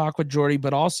got to talk with Jordy,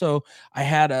 but also I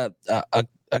had a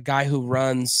guy who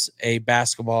runs a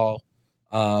basketball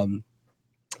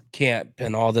camp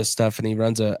and all this stuff. And he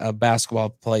runs a basketball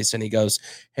place, and he goes,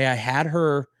 hey, I had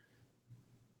her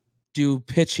do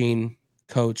pitching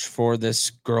coach for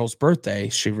this girl's birthday.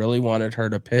 She really wanted her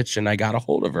to pitch, and I got a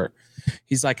hold of her.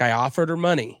 He's like, I offered her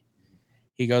money.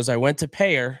 He goes, I went to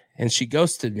pay her and she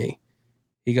ghosted me.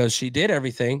 He goes, she did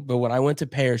everything, but when I went to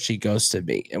pay her, she ghosted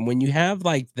me. And when you have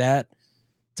like that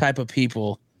type of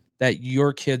people that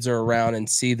your kids are around and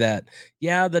see that,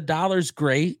 yeah, the dollar's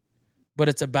great, but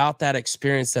it's about that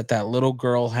experience that little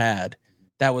girl had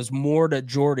that was more to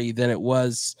Jordy than it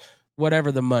was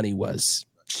whatever the money was.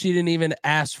 She didn't even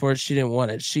ask for it. She didn't want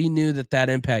it. She knew that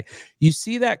impact. You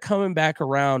see that coming back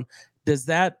around. Does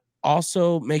that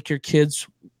also make your kids,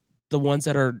 the ones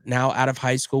that are now out of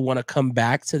high school, want to come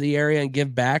back to the area and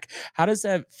give back? How does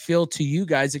that feel to you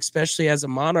guys, especially as a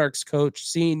Monarchs coach,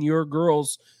 seeing your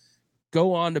girls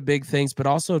go on to big things, but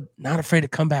also not afraid to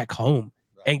come back home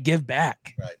and give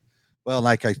back? Right. Well,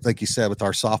 like you said, with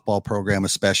our softball program,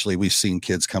 especially, we've seen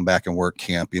kids come back and work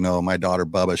camp. My daughter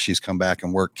Bubba, she's come back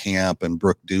and work camp, and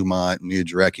Brooke Dumont, and Mia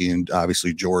Jarecki, and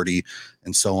obviously Jordy,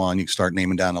 and so on. You can start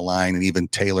naming down the line, and even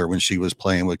Taylor, when she was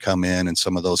playing, would come in, and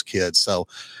some of those kids. So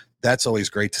that's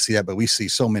always great to see that. But we see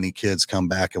so many kids come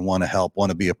back and want to help, want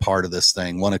to be a part of this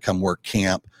thing, want to come work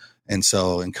camp. And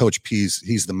Coach P's,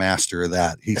 he's the master of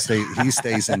that. He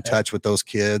stays in touch with those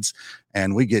kids,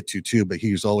 and we get to too, but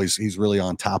he's really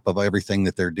on top of everything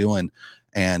that they're doing,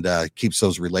 and keeps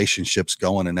those relationships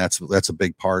going. And that's a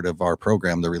big part of our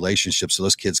program, the relationships. So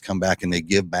those kids come back and they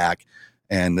give back,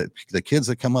 and the kids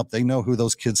that come up, they know who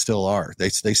those kids still are. They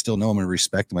still know them and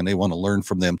respect them, and they want to learn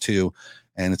from them too.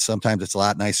 And sometimes it's a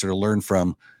lot nicer to learn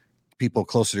from people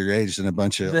closer to your age than a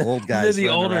bunch of old guys. The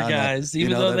older guys,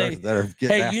 even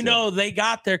though they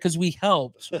got there because we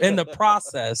helped in the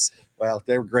process. Well,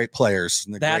 they were great players.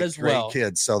 And great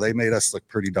kids. So they made us look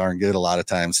pretty darn good a lot of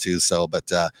times too. So,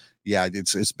 but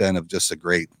it's been just a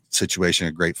great situation,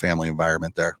 a great family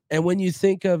environment there. And when you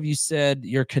think of, you said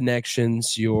your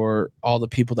connections, all the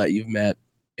people that you've met,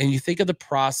 and you think of the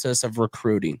process of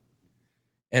recruiting,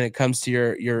 and it comes to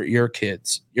your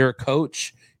kids, you're a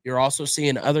coach. You're also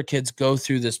seeing other kids go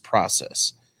through this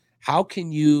process. How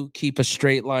can you keep a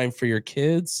straight line for your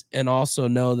kids and also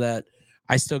know that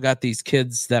I still got these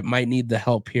kids that might need the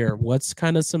help here? What's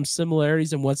kind of some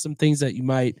similarities, and what's some things that you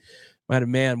might have,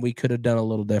 man, we could have done a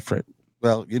little different?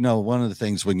 Well, one of the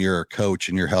things when you're a coach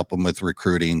and you're helping with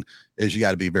recruiting is you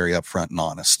got to be very upfront and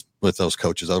honest with those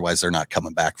coaches. Otherwise, they're not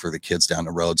coming back for the kids down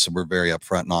the road. So we're very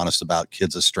upfront and honest about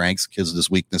kids' strengths,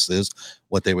 kids' weaknesses,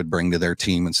 what they would bring to their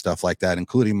team and stuff like that,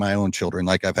 including my own children.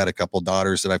 Like I've had a couple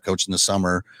daughters that I've coached in the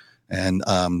summer. And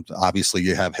obviously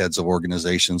you have heads of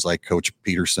organizations like Coach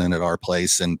Peterson at our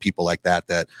place and people like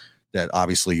that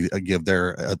obviously give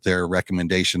their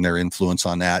recommendation, their influence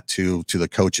on that to the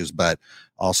coaches, but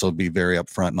also be very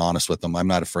upfront and honest with them. I'm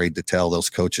not afraid to tell those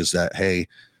coaches that, hey,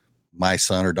 my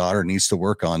son or daughter needs to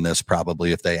work on this,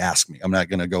 probably, if they ask me. I'm not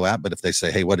going to go out, but if they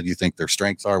say, hey, what do you think their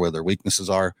strengths are, where their weaknesses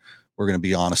are, we're going to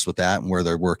be honest with that and where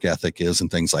their work ethic is and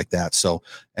things like that. So,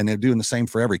 and they're doing the same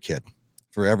for every kid.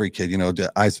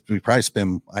 I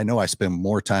spend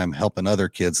more time helping other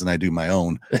kids than I do my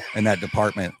own in that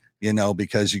department,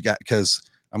 because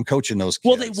I'm coaching those kids.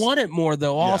 Well, they want it more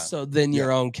though, also than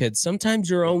your own kids. Sometimes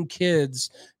your own kids,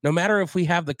 no matter if we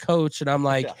have the coach and I'm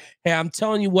like, hey, I'm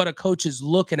telling you what a coach is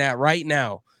looking at right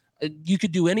now. You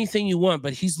could do anything you want,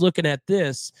 but he's looking at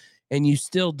this and you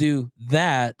still do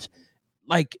that.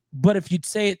 But if you'd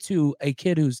say it to a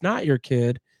kid who's not your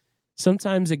kid,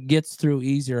 sometimes it gets through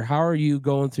easier. How are you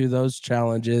going through those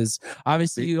challenges?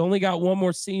 Obviously, you only got one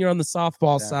more senior on the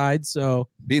softball side. So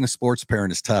being a sports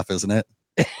parent is tough, isn't it?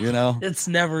 It's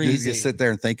never easy. You sit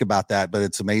there and think about that, but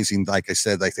it's amazing. Like I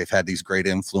said, they've had these great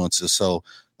influences. So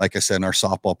like I said, in our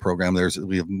softball program,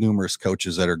 we have numerous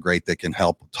coaches that are great that can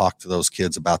help talk to those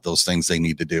kids about those things they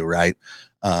need to do. Right.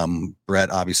 Brett,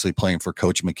 obviously playing for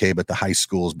Coach McKay, but the high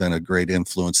school has been a great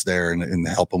influence there and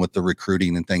helping with the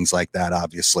recruiting and things like that,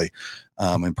 obviously,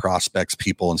 and prospects,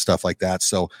 people and stuff like that.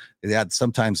 So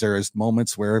sometimes there is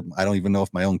moments where I don't even know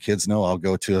if my own kids know. I'll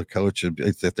go to a coach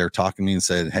if they're talking to me and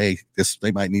said, hey,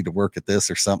 they might need to work at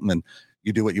this or something. And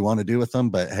you do what you want to do with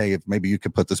them, but hey, if maybe you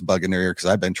could put this bug in their ear, because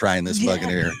I've been trying this bug in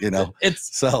their ear,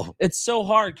 It's so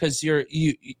hard because you're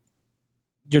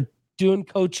doing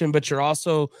coaching, but you're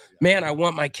also, man, I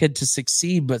want my kid to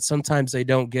succeed, but sometimes they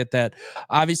don't get that.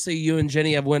 Obviously, you and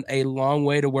Jenny have went a long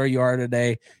way to where you are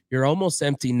today. You're almost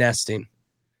empty nesting.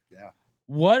 Yeah.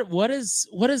 What is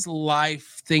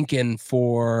life thinking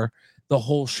for the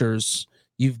Hoelschers?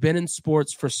 You've been in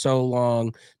sports for so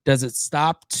long. Does it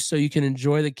stop so you can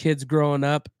enjoy the kids growing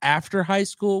up after high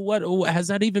school? What has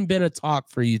that even been a talk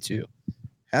for you two?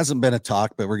 Hasn't been a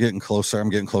talk, but we're getting closer. I'm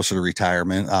getting closer to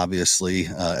retirement, obviously,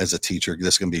 as a teacher. This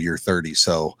is going to be year 30.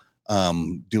 So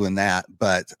doing that,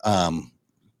 but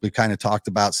we kind of talked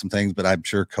about some things, but I'm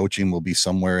sure coaching will be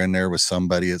somewhere in there with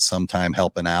somebody at some time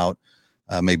helping out,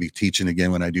 maybe teaching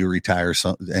again when I do retire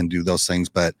and do those things.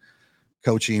 But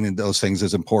coaching and those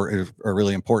things are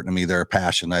really important to me. They're a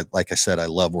passion. Like I said, I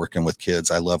love working with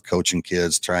kids. I love coaching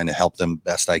kids, trying to help them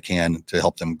best I can to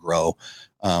help them grow.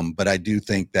 But I do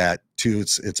think that too,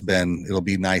 it'll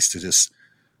be nice to just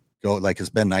go, like it's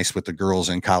been nice with the girls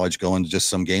in college, going to just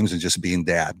some games and just being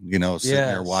dad, sitting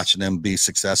there watching them be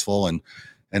successful. And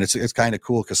it's kind of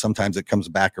cool because sometimes it comes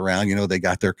back around, they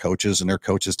got their coaches and their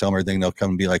coaches tell them everything. They'll come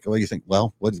and be like, oh, you think,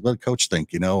 well, what did coach think,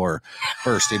 or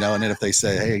first, and then if they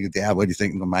say, hey, dad, what do you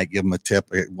think? I might give them a tip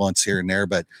once here and there,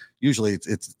 but usually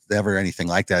it's never anything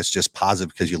like that. It's just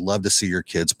positive because you love to see your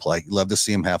kids play. You love to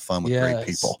see them have fun with great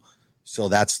people. So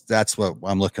that's what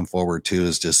I'm looking forward to,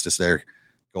 is just there,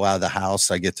 go out of the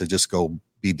house. I get to just go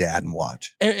be dad and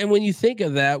watch. And when you think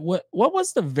of that, what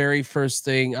was the very first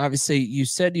thing? Obviously, you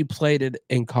said you played it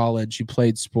in college, you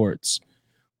played sports.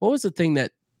 What was the thing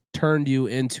that turned you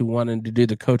into wanting to do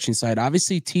the coaching side?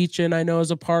 Obviously, teaching, I know, is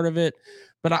a part of it,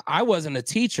 but I wasn't a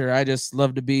teacher. I just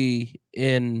love to be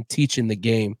in teaching the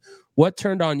game. What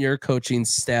turned on your coaching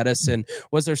status? And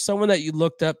was there someone that you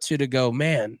looked up to go,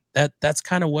 man, that's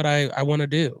kind of what I want to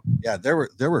do? Yeah, there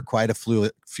were quite a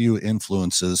few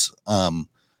influences.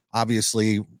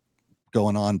 Obviously,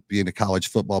 going on being a college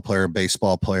football player,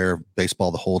 baseball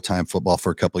the whole time, football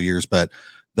for a couple of years, but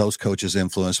those coaches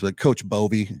influenced. But Coach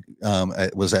Bovey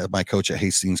was my coach at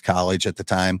Hastings College at the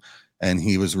time, and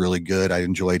he was really good. I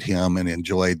enjoyed him and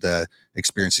enjoyed the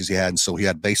experiences he had. And so he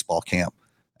had baseball camp,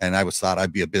 and I thought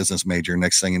I'd be a business major.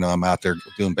 Next thing you know, I'm out there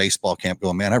doing baseball camp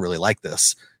going, man, I really like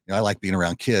this. I like being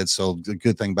around kids. So the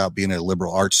good thing about being at a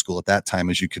liberal arts school at that time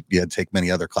is you could take many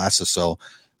other classes. So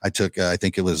I took, I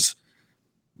think it was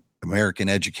American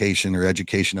Education or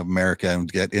Education of America, and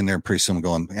get in there and pretty soon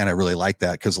going, man, I really like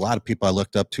that. Because a lot of people I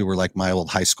looked up to were like my old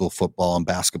high school football and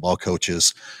basketball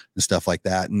coaches and stuff like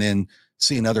that. And then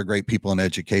seeing other great people in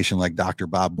education, like Dr.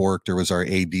 Bob Bork, was our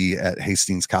AD at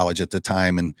Hastings College at the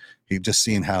time. And he just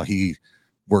seeing how he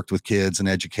worked with kids and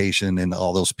education and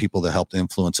all those people that helped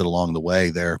influence it along the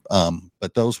way there.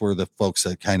 But those were the folks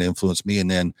that kind of influenced me.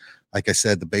 And then, like I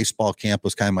said, the baseball camp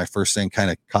was kind of my first thing,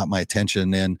 kind of caught my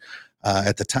attention. And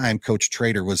at the time, Coach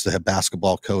Trader was the head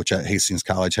basketball coach at Hastings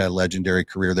College, had a legendary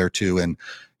career there too. And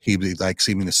he'd be like,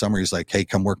 see me in the summer, he's like, hey,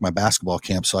 come work my basketball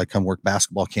camp. So I come work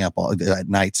basketball camp at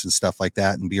nights and stuff like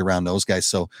that and be around those guys.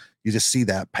 So you just see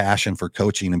that passion for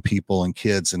coaching and people and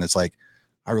kids. And it's like,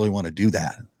 I really want to do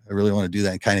that. I really want to do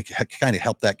that and kind of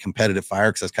help that competitive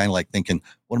fire. Cause I was kind of like thinking,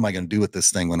 what am I going to do with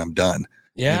this thing when I'm done?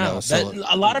 Yeah.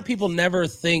 A lot of people never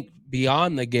think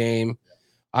beyond the game.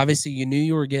 Obviously you knew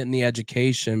you were getting the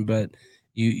education, but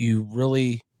you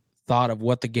really thought of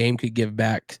what the game could give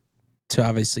back to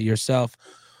obviously yourself.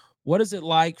 What is it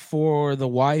like for the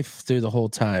wife through the whole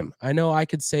time? I know I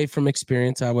could say from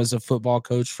experience, I was a football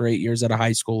coach for 8 years at a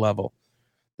high school level.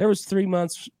 There was 3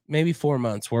 months, maybe 4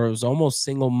 months where it was almost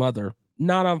single mother.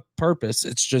 Not on purpose.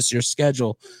 It's just your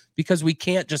schedule, because we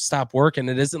can't just stop working.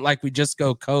 It isn't like we just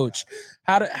go coach.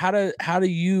 How do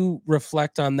you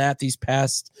reflect on that these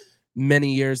past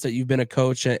many years that you've been a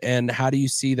coach, and how do you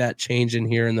see that changing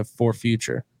here in the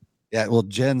future? Yeah, well,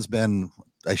 she's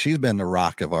been the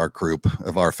rock of our group,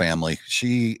 of our family.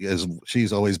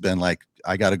 She's always been like,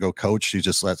 I got to go coach. She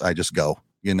just I just go,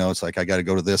 it's like, I got to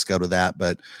go to this, go to that.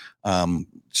 But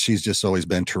she's just always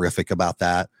been terrific about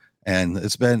that. And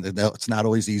it's not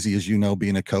always easy, as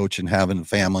being a coach and having a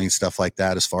family and stuff like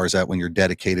that, as far as that, when you're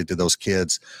dedicated to those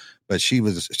kids. But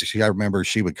I remember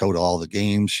she would go to all the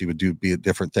games. She would be at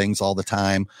different things all the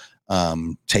time.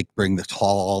 Bring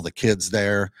all the kids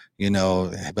there,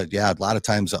 but yeah, a lot of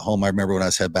times at home, I remember when I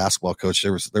was head basketball coach,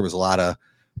 there was a lot of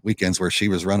weekends where she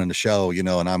was running the show,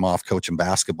 and I'm off coaching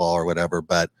basketball or whatever.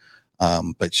 But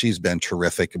she's been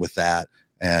terrific with that.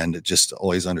 And just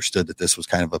always understood that this was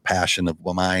kind of a passion of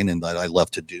mine and that I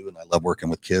love to do. And I love working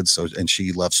with kids. So, and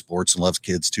she loves sports and loves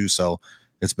kids too. So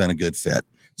it's been a good fit.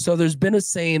 So there's been a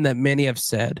saying that many have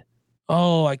said,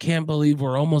 oh, I can't believe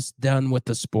we're almost done with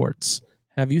the sports.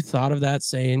 Have you thought of that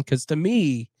saying? Because to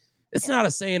me, it's not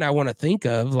a saying I want to think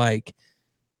of. Like,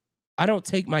 I don't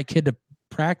take my kid to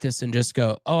practice and just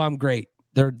go, oh, I'm great.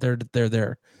 They're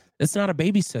there. It's not a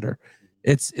babysitter.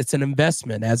 It's an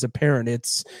investment as a parent.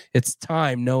 It's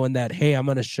time knowing that, hey, I'm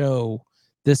going to show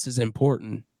this is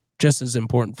important, just as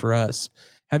important for us.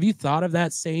 Have you thought of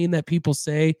that saying that people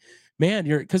say, man,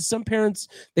 because some parents,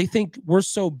 they think we're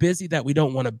so busy that we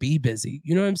don't want to be busy.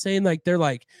 You know what I'm saying? Like, they're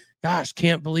like, gosh,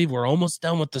 can't believe we're almost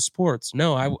done with the sports.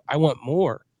 No, I want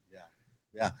more.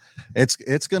 Yeah.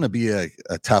 It's going to be a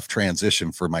tough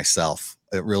transition for myself.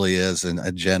 It really is.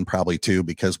 And Jen probably too,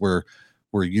 because we're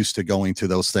used to going to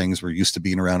those things. We're used to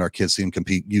being around our kids, seeing them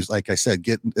compete. Like I said,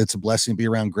 it's a blessing to be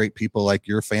around great people like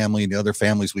your family and the other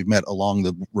families we've met along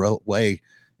the way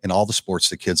in all the sports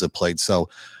the kids have played. So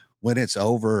when it's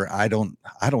over, I don't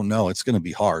know. It's going to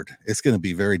be hard. It's going to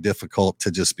be very difficult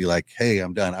to just be like, hey,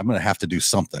 I'm done. I'm going to have to do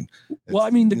something. Well,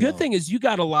 I mean, the good thing is you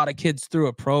got a lot of kids through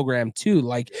a program too.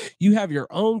 Like, you have your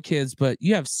own kids, but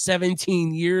you have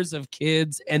 17 years of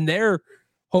kids and they're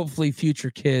hopefully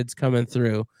future kids coming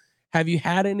through. Have you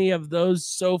had any of those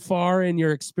so far in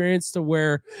your experience to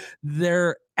where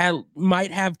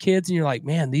might have kids and you're like,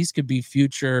 man, these could be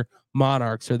future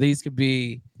Monarchs, or these could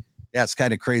be... Yeah, it's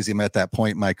kind of crazy. I'm at that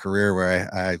point in my career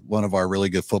where I one of our really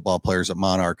good football players at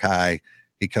Monarch High,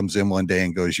 he comes in one day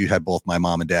and goes, "You had both my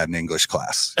mom and dad in English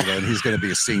class," and he's going to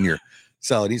be a senior.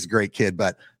 So, and he's a great kid,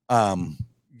 but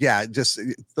yeah, just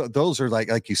those are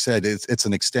like you said, it's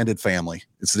an extended family.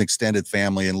 It's an extended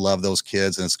family, and love those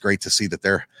kids. And it's great to see that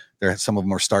they're some of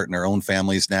them are starting their own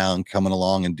families now and coming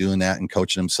along and doing that and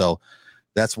coaching them. So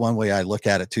that's one way I look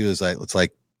at it too, is it's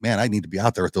like, man, I need to be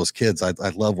out there with those kids. I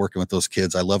love working with those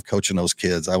kids. I love coaching those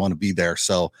kids. I want to be there.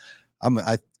 So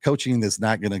coaching is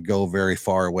not going to go very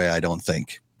far away, I don't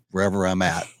think, wherever I'm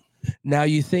at. Now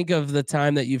you think of the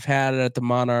time that you've had at the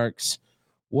Monarchs.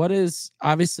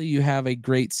 Obviously you have a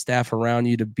great staff around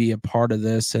you to be a part of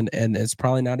this, and it's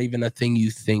probably not even a thing you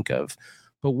think of,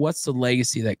 but what's the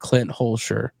legacy that Clint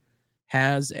Hoelscher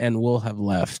has and will have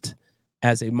left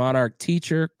as a Monarch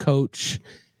teacher, coach,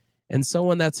 and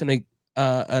someone that's an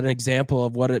example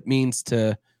of what it means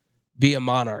to be a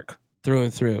Monarch through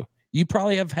and through? You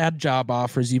probably have had job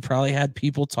offers. You probably had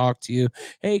people talk to you.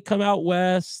 Hey, come out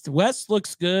west. West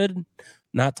looks good.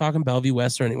 Not talking Bellevue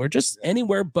West or anywhere, just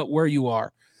anywhere but where you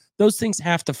are. Those things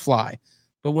have to fly.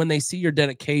 But when they see your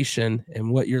dedication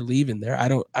and what you're leaving there, I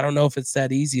don't know if it's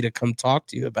that easy to come talk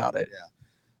to you about it. Yeah.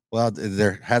 Well,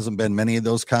 there hasn't been many of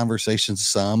those conversations,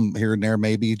 some here and there,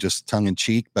 maybe just tongue in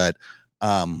cheek, but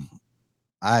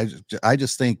I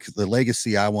just think the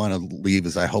legacy I want to leave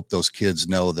is I hope those kids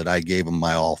know that I gave them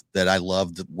my all, that I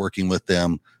loved working with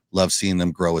them, love seeing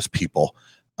them grow as people.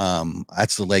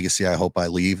 That's the legacy I hope I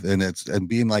leave. And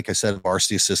being, like I said, a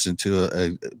varsity assistant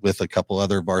with a couple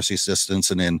other varsity assistants,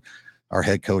 and then our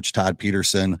head coach, Todd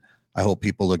Peterson. I hope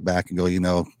people look back and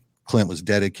go, Clint was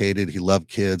dedicated. He loved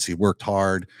kids. He worked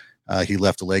hard. He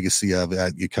left a legacy of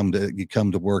you come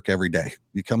to work every day.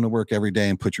 You come to work every day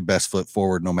and put your best foot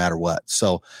forward no matter what.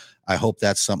 So I hope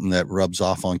that's something that rubs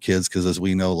off on kids, because as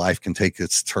we know, life can take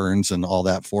its turns and all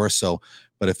that for us. So,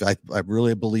 but if I'm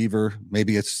really a believer,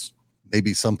 maybe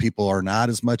some people are not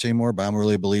as much anymore, but I'm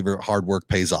really a believer hard work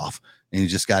pays off, and you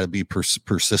just got to be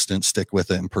persistent, stick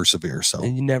with it, and persevere. So,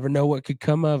 and you never know what could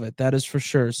come of it. That is for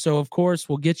sure. So of course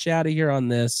we'll get you out of here on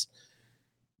this.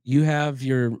 You have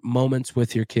your moments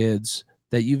with your kids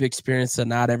that you've experienced that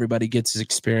not everybody gets to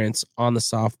experience on the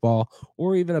softball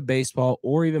or even a baseball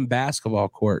or even basketball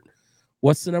court.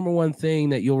 What's the number one thing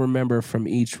that you'll remember from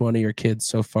each one of your kids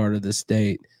so far to this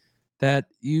date that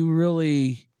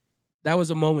that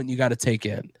was a moment you got to take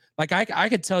in? Like I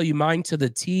could tell you mine to the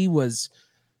T was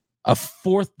a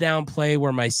 4th down play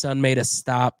where my son made a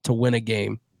stop to win a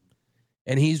game,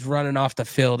 and he's running off the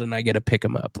field and I get to pick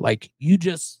him up. Like, you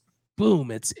just, boom,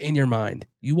 it's in your mind.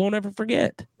 You won't ever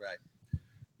forget. Right.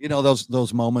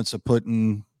 Those moments of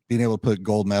being able to put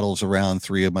gold medals around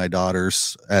 3 of my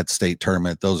daughters at state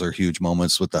tournament. Those are huge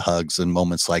moments with the hugs and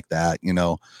moments like that.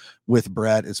 With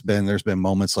Brett, there's been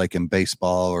moments like in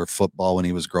baseball or football when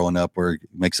he was growing up where he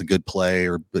makes a good play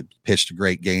or pitched a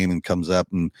great game and comes up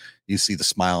and you see the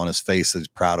smile on his face that he's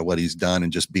proud of what he's done,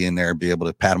 and just being there and be able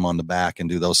to pat him on the back and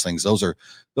do those things. Those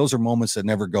are moments that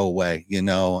never go away,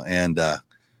 and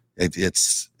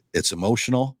it's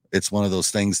emotional. It's one of those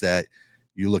things that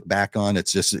you look back on.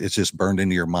 It's just burned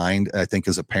into your mind, I think,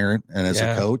 as a parent and as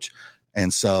a coach.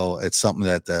 And so it's something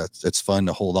that it's fun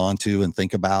to hold on to and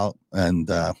think about. And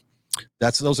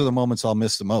those are the moments I'll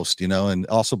miss the most, and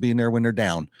also being there when they're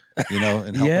down, and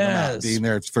helping them out, being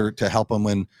there to help them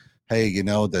when, hey,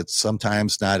 that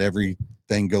sometimes not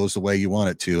everything goes the way you want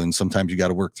it to. And sometimes you got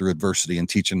to work through adversity, and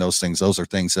teaching those things. Those are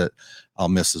things that I'll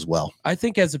miss as well. I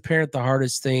think as a parent, the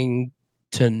hardest thing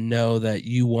to know that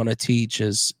you want to teach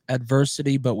is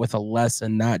adversity, but with a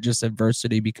lesson, not just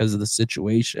adversity because of the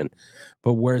situation,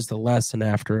 but where's the lesson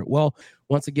after it? Well,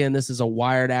 once again, this is a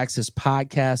Wired Access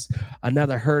podcast,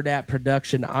 another Herd At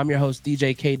production. I'm your host,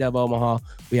 DJ K-Dub Omaha.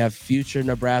 We have future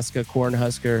Nebraska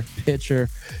Cornhusker pitcher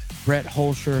Brett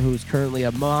Hoelscher, who's currently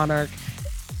a Monarch,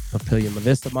 Papillion La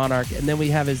Vista Monarch. And then we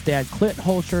have his dad, Clint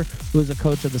Hoelscher, who is a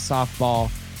coach of the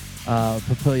softball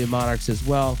Papillion Monarchs as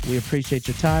well. We appreciate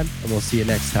your time, and we'll see you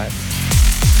next time.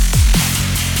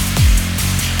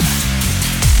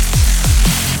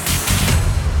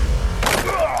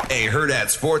 A Herd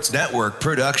At Sports Network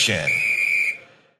production.